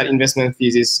decide on that investment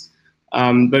thesis.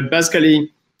 But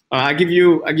basically, I give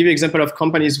you an example of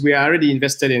companies we are already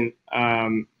invested in,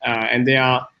 and they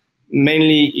are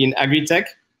mainly in agri-tech.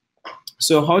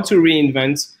 So how to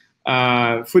reinvent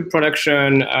food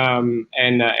production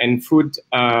and food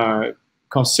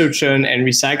consumption and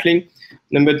recycling.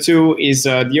 Number 2 is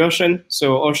the ocean,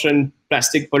 so ocean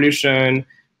plastic pollution,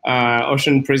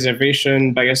 ocean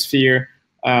preservation, biosphere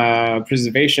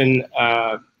preservation.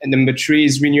 And number 3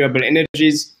 is renewable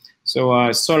energies.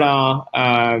 So solar,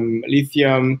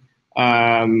 lithium,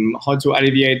 how to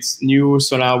alleviate new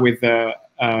solar with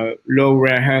low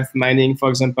rare earth mining, for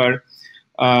example.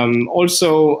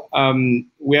 Also,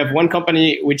 we have one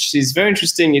company which is very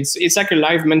interesting. It's like a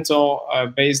live mentor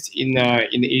based in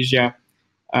Asia.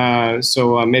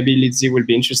 So maybe Litzie will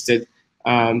be interested.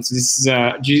 So this is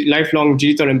a lifelong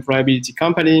digital employability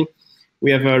company.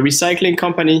 We have a recycling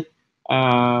company,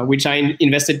 which I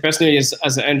invested personally as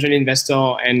an angel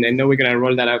investor, and now we're gonna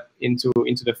roll that up into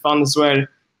the fund as well.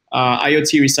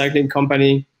 IoT recycling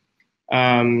company.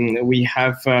 We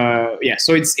have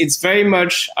so it's very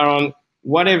much around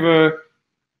whatever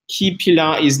key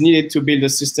pillar is needed to build a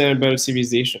sustainable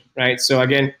civilization, right? So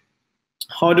again,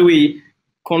 how do we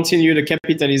continue the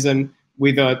capitalism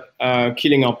without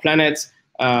killing our planet?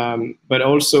 But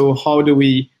also, how do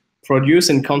we produce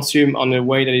and consume on a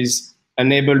way that is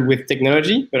enabled with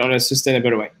technology, but on a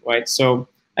sustainable way, right? So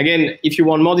again, if you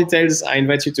want more details, I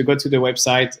invite you to go to the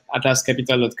website,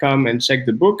 atlascapital.com, and check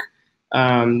the book.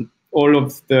 All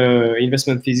of the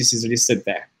investment thesis is listed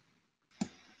there.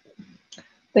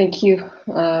 Thank you.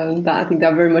 I think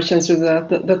that very much answers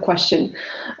the question.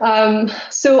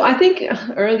 So I think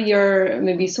earlier,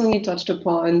 maybe Songyi touched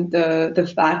upon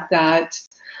the fact that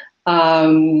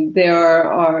there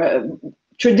are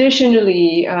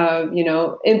traditionally,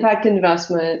 impact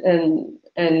investment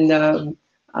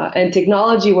and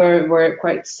technology were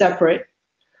quite separate.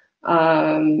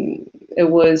 It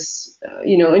was,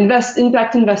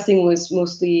 impact investing was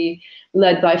mostly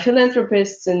led by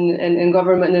philanthropists and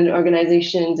government and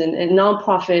organizations and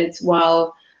nonprofits,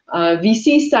 while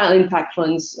VC-style impact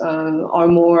funds are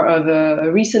more of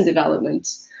a recent development.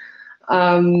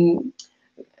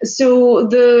 So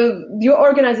your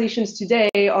organizations today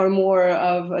are more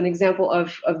of an example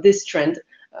of this trend.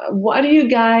 What do you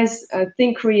guys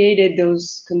think created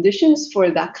those conditions for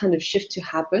that kind of shift to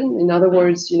happen? In other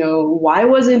words, why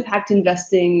was impact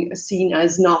investing seen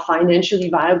as not financially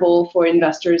viable for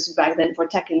investors back then, for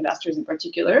tech investors in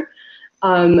particular?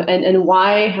 And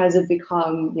why has it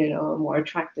become, more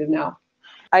attractive now?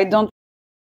 I don't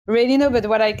really know, but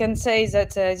what I can say is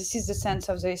that this is the sense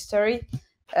of the history.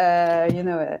 I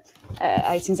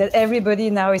think that everybody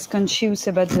now is conscious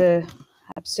about the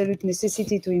absolute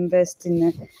necessity to invest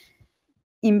in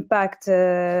impact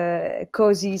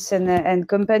causes and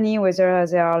company, whether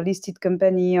they are listed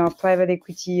company or private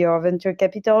equity or venture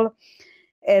capital.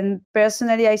 And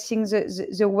personally, I think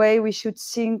the way we should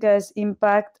think as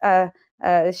impact,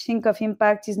 think of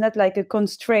impact is not like a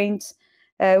constraint.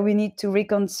 We need to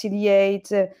reconciliate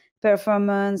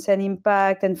performance and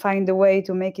impact and find a way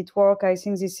to make it work. I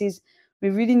think we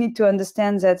really need to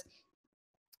understand that,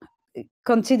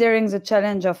 considering the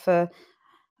challenge of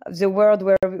the world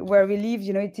where we live,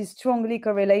 it is strongly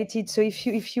correlated. So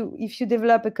if you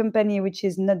develop a company which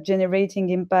is not generating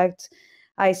impact,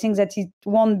 I think that it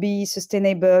won't be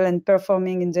sustainable and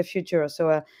performing in the future.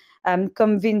 So I'm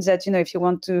convinced that if you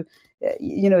want to,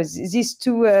 these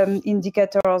two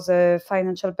indicators,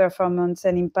 financial performance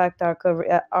and impact,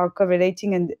 are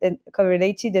correlating and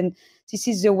correlated, and this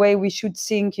is the way we should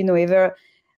think.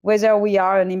 Whether we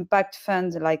are an impact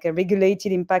fund, like a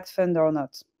regulated impact fund, or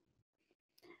not.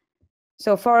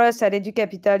 So for us at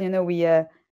Educapital, we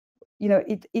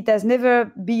it has never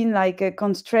been like a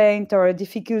constraint or a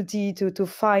difficulty to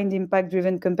find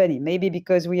impact-driven company. Maybe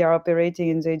because we are operating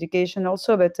in the education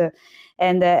also, but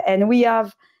and we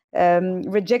have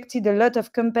rejected a lot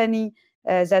of company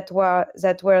that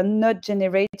were not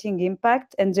generating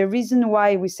impact. And the reason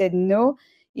why we said no,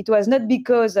 it was not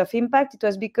because of impact. It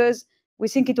was because we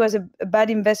think it was a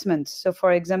bad investment. So,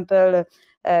 for example,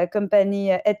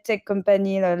 edtech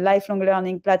company, lifelong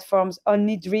learning platforms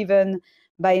only driven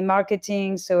by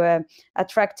marketing, so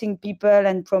attracting people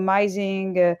and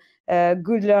promising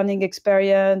good learning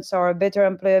experience or better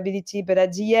employability. But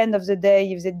at the end of the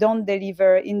day, if they don't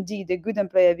deliver indeed a good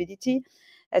employability,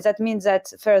 that means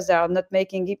that first they are not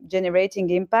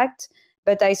generating impact,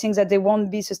 but I think that they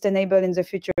won't be sustainable in the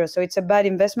future. So it's a bad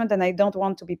investment, and I don't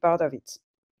want to be part of it.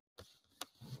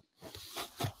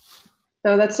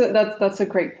 No, that's a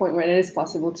great point, right? It is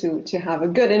possible to have a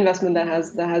good investment that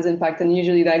has impact, and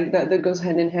usually that goes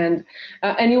hand in hand.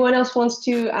 Anyone else wants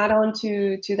to add on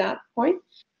to that point?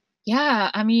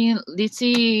 Yeah, I mean,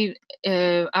 Litzie,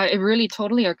 I really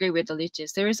totally agree with the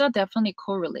Litzie. There is definitely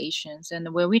correlations,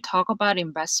 and when we talk about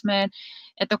investment,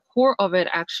 at the core of it,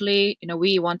 actually,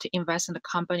 we want to invest in the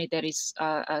company that is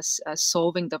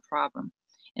solving the problem,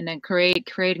 and then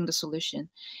creating the solution.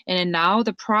 And then now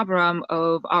the problem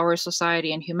of our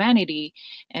society and humanity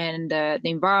and the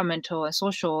environmental and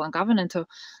social and governmental,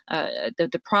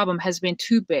 the problem has been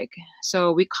too big.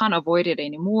 So we can't avoid it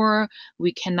anymore.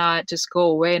 We cannot just go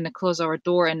away and close our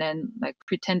door and then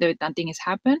pretend that nothing has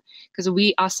happened, because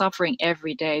we are suffering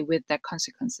every day with the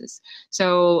consequences.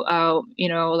 So, all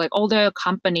the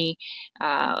company,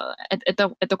 at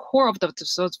the core of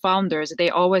those founders, they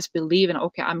always believe in,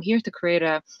 okay, I'm here to create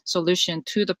a solution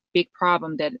to the big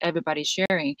problem that everybody's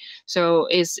sharing. So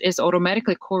it's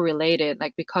automatically correlated,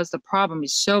 because the problem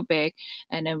is so big,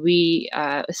 and then we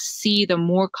see the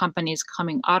more companies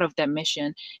coming out of that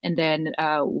mission, and then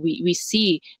we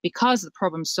see, because the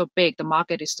problem is so big, the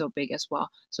market is so big as well.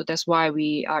 So that's why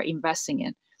we are investing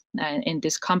in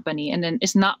this company. And then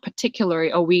it's not particularly,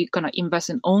 are we going to invest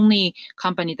in only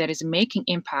company that is making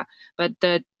impact, but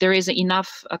there is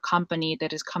enough company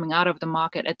that is coming out of the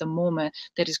market at the moment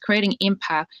that is creating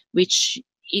impact, which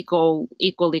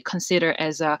equally consider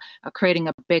as creating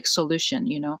a big solution,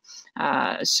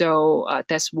 so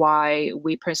that's why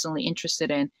we personally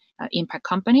interested in impact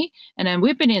company. And then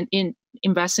we've been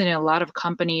investing in a lot of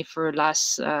company for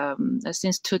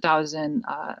since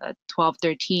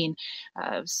 2012-13,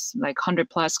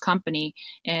 100+ company,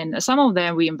 and some of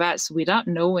them we invest without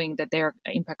knowing that they're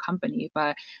an impact company.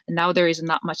 But now there is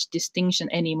not much distinction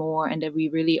anymore, and that we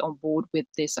really on board with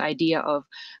this idea of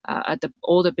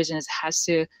all the business has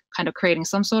to kind of creating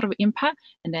some sort of impact,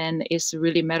 and then it's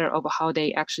really a matter of how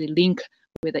they actually link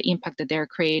with the impact that they're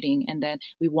creating. And then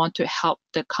we want to help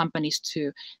the companies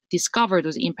to discover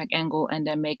those impact angle and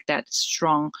then make that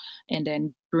strong, and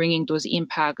then bringing those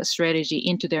impact strategy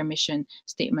into their mission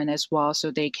statement as well.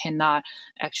 So they cannot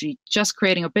actually just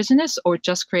creating a business or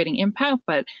just creating impact,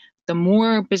 but the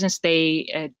more business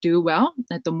they do well,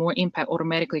 the more impact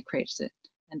automatically creates it.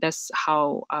 And that's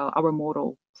how our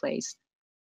model plays.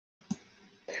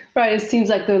 Right, it seems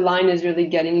like the line is really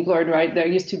getting blurred, right? There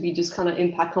used to be just kind of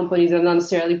impact companies that are not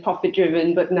necessarily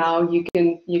profit-driven, but now you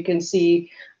can see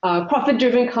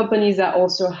profit-driven companies that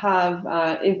also have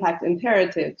impact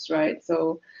imperatives, right?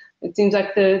 So it seems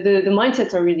like the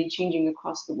mindsets are really changing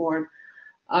across the board.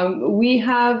 We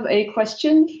have a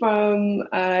question from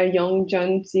Young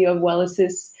Jun, CEO of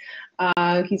Wellesis.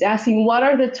 He's asking, what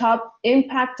are the top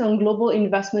impact on global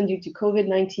investment due to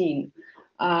COVID-19?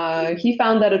 He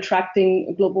found that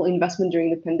attracting global investment during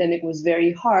the pandemic was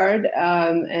very hard,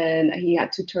 and he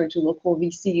had to turn to local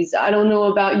VCs. I don't know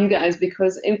about you guys,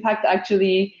 because impact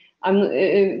actually,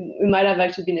 it might have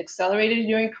actually been accelerated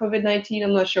during COVID-19.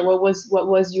 I'm not sure. What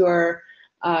was your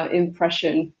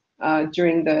impression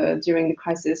during the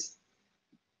crisis?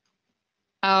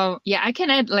 Yeah, I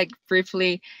can add like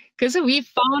briefly, because we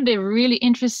found it really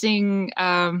interesting.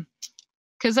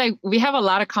 Because we have a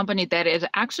lot of company that is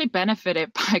actually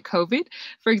benefited by COVID.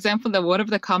 For example, one of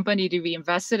the company that we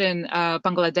invested in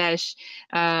Bangladesh,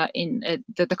 in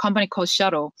the company called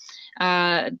Shuttle,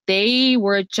 they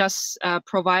were just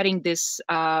providing this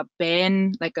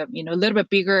van, like a little bit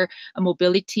bigger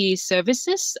mobility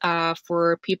services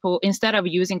for people instead of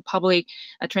using public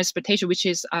transportation, which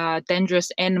is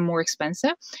dangerous and more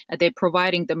expensive. They're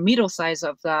providing the middle size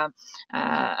of the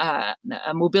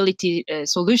mobility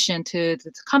solution to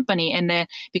the company. And then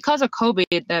because of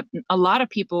COVID, a lot of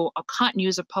people can't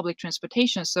use a public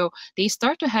transportation. So they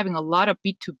start to having a lot of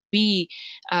B2B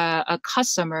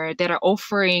customer that are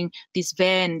offering these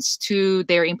vans to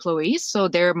their employees. So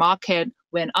their market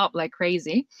went up like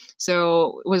crazy.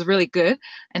 So it was really good.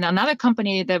 And another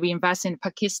company that we invest in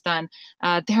Pakistan,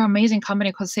 they're an amazing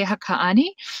company called Sehat Kaani,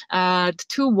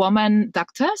 2 woman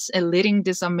doctors leading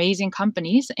these amazing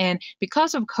companies. And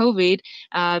because of COVID,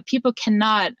 people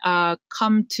cannot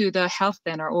come to the health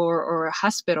center or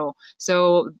hospital.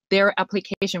 So their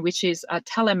application, which is a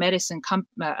telemedicine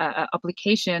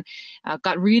application,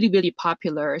 got really, really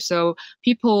popular. So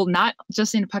people not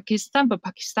just in Pakistan, but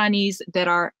Pakistanis that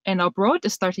are abroad, they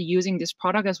started using this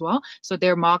product as well. So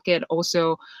their market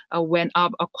also went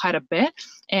up quite a bit.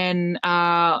 And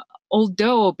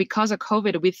although because of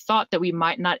COVID, we thought that we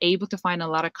might not able to find a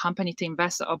lot of company to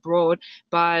invest abroad,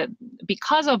 but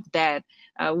because of that,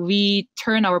 we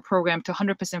turned our program to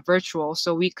 100% virtual.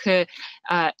 So we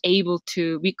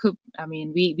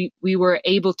were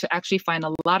able to actually find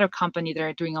a lot of companies that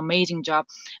are doing amazing job,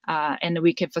 and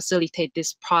we can facilitate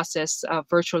this process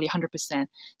virtually 100%.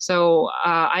 So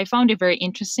I found it very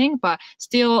interesting, but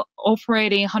still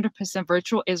operating 100%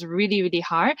 virtual is really, really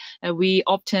hard. We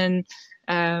often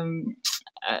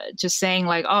just saying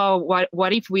like, oh,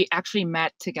 what if we actually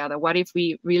met together? What if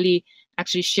we really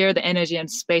actually share the energy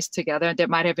and space together? That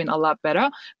might have been a lot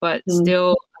better, but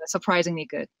still surprisingly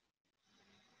good.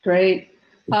 Great.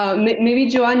 Maybe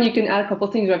Djoann, you can add a couple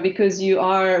of things, right? Because you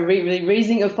are really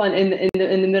raising a fund in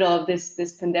the middle of this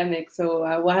pandemic.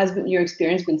 So what has been your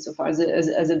experience been so far? Has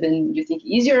it been, do you think,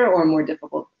 easier or more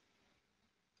difficult?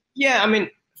 Yeah, I mean,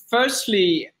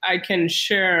 firstly, I can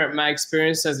share my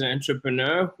experience as an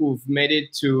entrepreneur who've made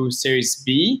it to Series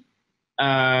B.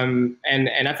 And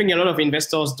I think a lot of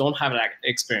investors don't have that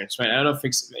experience, right? A lot of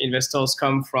investors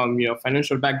come from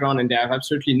financial background and they have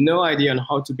absolutely no idea on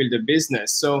how to build a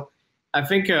business. So I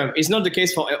think it's not the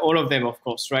case for all of them, of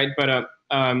course, right? But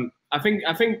I think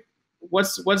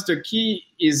what's the key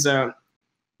is the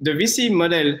VC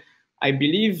model, I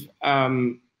believe,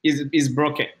 is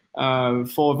broken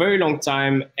for a very long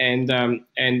time, and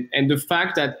the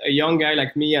fact that a young guy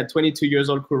like me at 22 years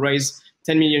old could raise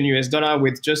 $10 million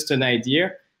with just an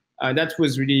idea, that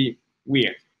was really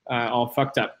weird or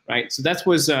fucked up, right? So that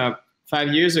was 5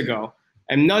 years ago.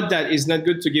 And not that it's not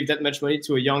good to give that much money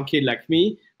to a young kid like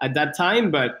me at that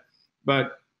time, but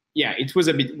yeah, it was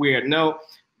a bit weird. Now,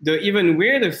 the even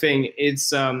weirder thing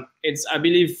it's I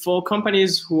believe for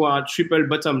companies who are triple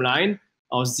bottom line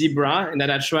or zebra and that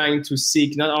are trying to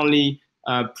seek not only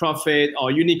profit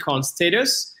or unicorn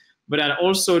status, but are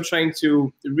also trying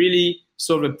to really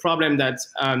solve a problem that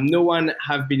no one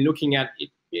have been looking at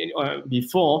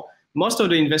before. Most of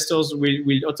the investors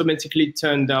will automatically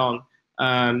turn down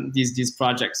these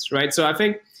projects, right? So I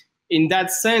think in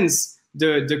that sense,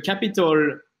 the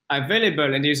capital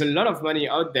available, and there's a lot of money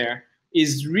out there,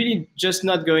 is really just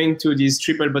not going to this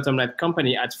triple bottom line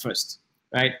company at first.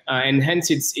 right? And hence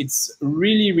it's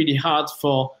really, really hard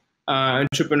for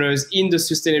entrepreneurs in the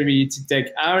sustainability tech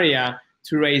area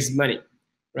to raise money,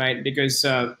 right? Because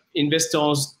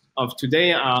investors of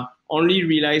today are only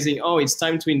realizing, oh, it's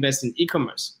time to invest in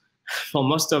e-commerce for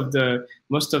most of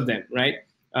them, right?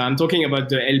 I'm talking about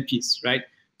the LPs, right?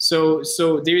 So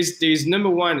there is number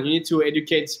one, you need to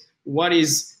educate what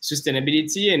is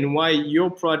sustainability and why your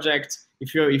project,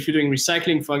 if you're doing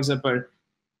recycling, for example,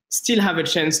 still have a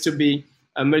chance to be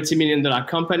a multi-million-dollar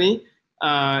company.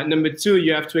 Number two,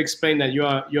 you have to explain that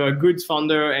you're a good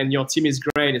founder and your team is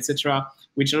great, etc.,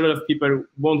 which a lot of people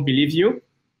won't believe you.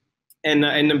 And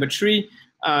number three,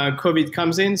 COVID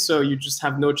comes in, so you just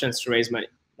have no chance to raise money,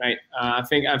 right? I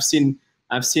think I've seen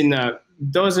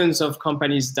dozens of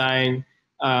companies dying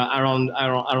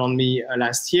around me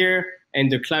last year,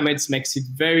 and the climate makes it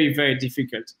very, very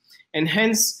difficult. And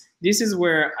hence, this is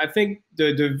where I think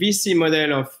the VC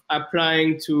model of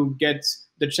applying to get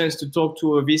the chance to talk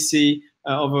to a VC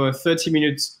over a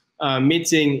 30-minute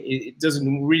meeting, it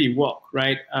doesn't really work,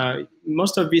 right?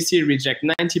 Most of VC reject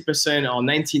 90% or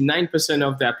 99%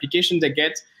 of the application they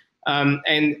get.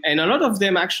 And a lot of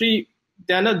them actually,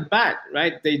 they're not bad,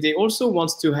 right? They also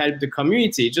want to help the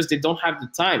community, just they don't have the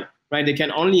time, right? They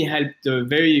can only help the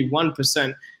very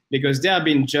 1% because they are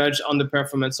being judged on the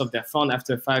performance of their fund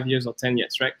after 5 years or 10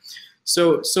 years, right?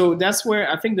 So that's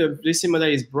where I think the VC model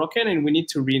is broken and we need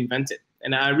to reinvent it.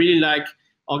 And I really like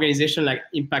organizations like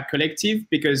Impact Collective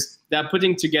because they're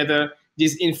putting together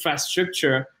this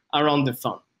infrastructure around the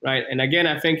fund, right? And again,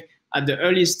 I think at the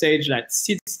early stage, like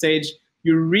seed stage,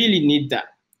 you really need that,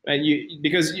 right?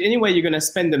 Because anyway, you're going to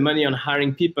spend the money on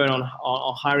hiring people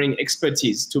or hiring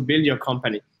expertise to build your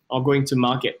company or going to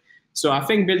market. So I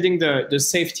think building the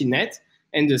safety net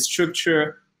and the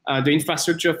structure, the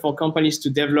infrastructure for companies to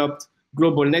develop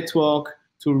global network,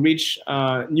 to reach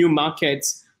new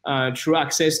markets through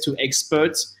access to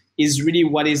experts is really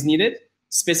what is needed,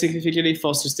 specifically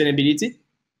for sustainability.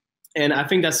 And I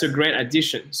think that's a great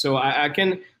addition. So I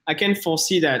can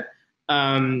foresee that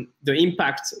the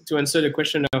impact, to answer the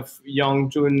question of young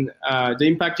June, the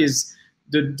impact is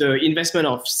the investment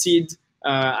of seed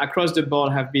across the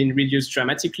board have been reduced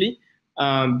dramatically.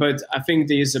 But I think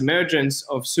there is emergence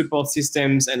of support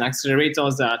systems and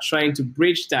accelerators that are trying to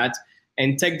bridge that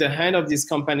and take the hand of these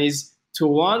companies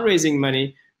toward raising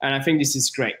money. And I think this is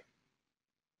great.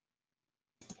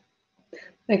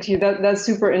 Thank you. That's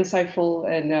super insightful,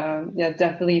 and yeah,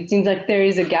 definitely it seems like there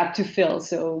is a gap to fill.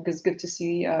 So it's good to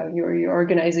see your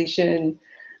organization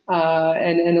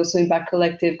and also Impact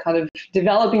Collective kind of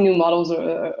developing new models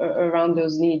around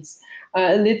those needs.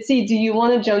 Litzie, do you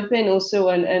want to jump in also?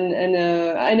 And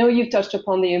I know you've touched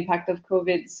upon the impact of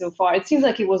COVID so far. It seems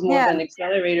like it was more of an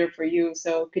accelerator for you.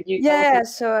 So could you tell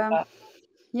us about that?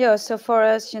 Yeah, so for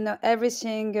us,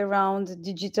 everything around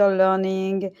digital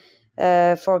learning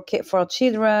for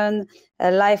children,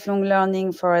 lifelong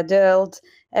learning for adults,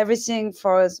 everything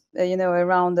for us,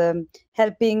 around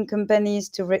helping companies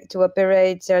to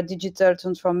operate their digital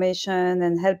transformation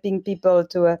and helping people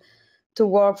to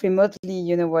work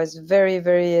remotely, was very,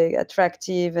 very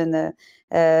attractive and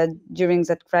during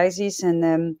that crisis.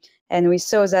 And we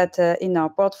saw that in our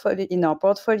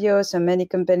portfolio. So many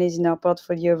companies in our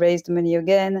portfolio raised money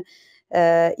again.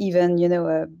 Even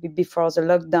before the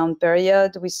lockdown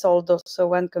period, we sold also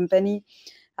one company.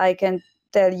 I can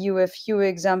tell you a few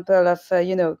examples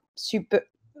of super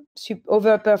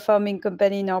overperforming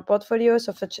company in our portfolio.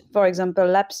 So for example,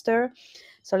 Lapster.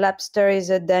 So Lapster is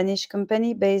a Danish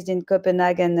company based in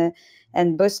Copenhagen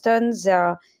and Boston. They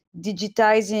are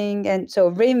digitizing and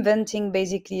so reinventing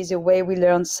basically the way we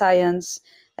learn science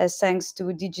thanks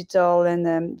to digital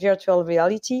and virtual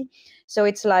reality. So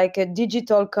it's like a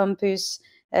digital campus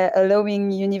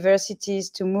allowing universities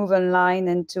to move online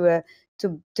and to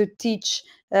teach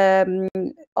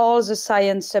all the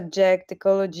science subject,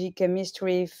 ecology,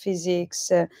 chemistry, physics,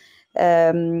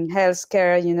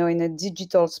 healthcare, in a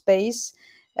digital space.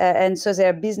 And so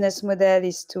their business model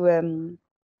is to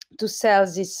sell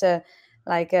this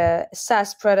like a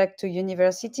SaaS product to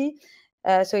university.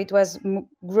 So it was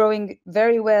growing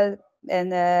very well,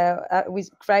 and with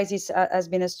crisis has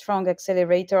been a strong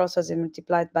accelerator. So they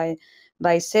multiplied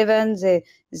by 7.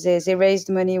 They raised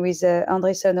money with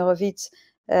Andreessen Horowitz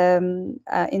in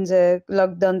the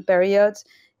lockdown period.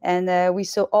 And we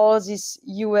saw all these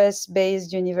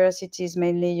US-based universities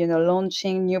mainly,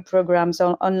 launching new programs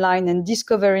online and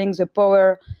discovering the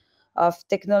power of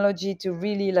technology to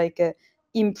really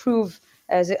improve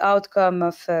the outcome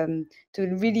of to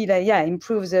really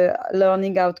improve the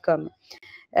learning outcome.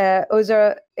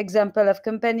 Other example of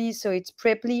companies, so it's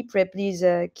Preply. Preply is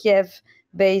a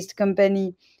Kiev-based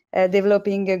company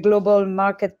developing a global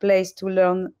marketplace to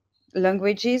learn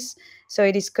languages. So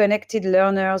it is connected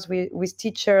learners with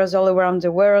teachers all around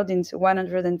the world in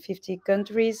 150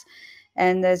 countries.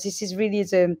 And this is really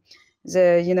the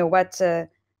what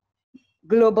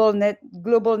global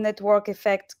network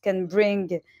effect can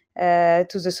bring to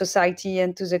the society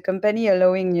and to the company,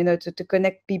 allowing to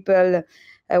connect people,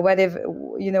 whatever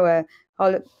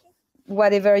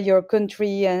whatever your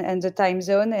country and the time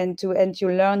zone, and to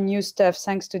learn new stuff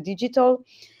thanks to digital.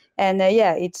 And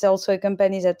yeah, it's also a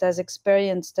company that has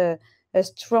experienced a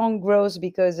strong growth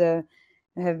because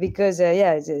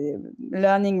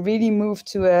learning really moved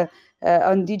to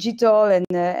on digital,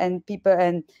 and people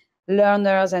and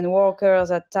learners and workers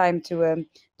had time to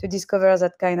discover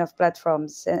that kind of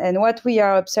platforms. And what we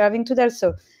are observing today,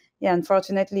 so yeah,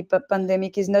 unfortunately,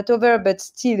 pandemic is not over, but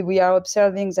still we are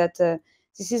observing that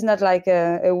this is not like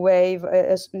a wave,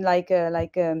 like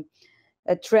a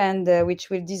trend which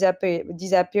will disappear.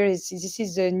 This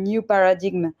is a new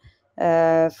paradigm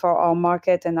for our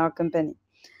market and our company.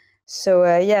 So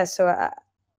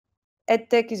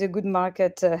EdTech is a good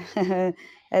market to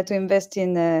invest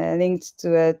in, linked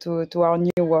to our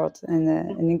new world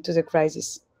and linked to the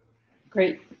crisis.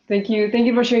 Great. Thank you. Thank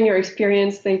you for sharing your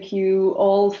experience. Thank you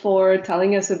all for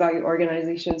telling us about your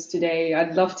organizations today.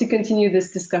 I'd love to continue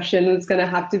this discussion. It's going to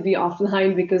have to be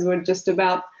offline because we're just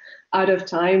about out of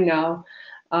time now.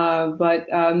 But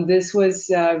this was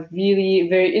really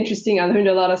very interesting. I learned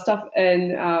a lot of stuff,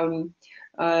 and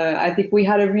I think we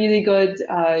had a really good,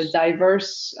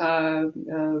 diverse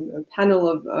panel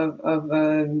of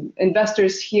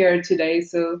investors here today.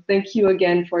 So thank you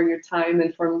again for your time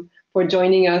and for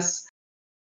joining us.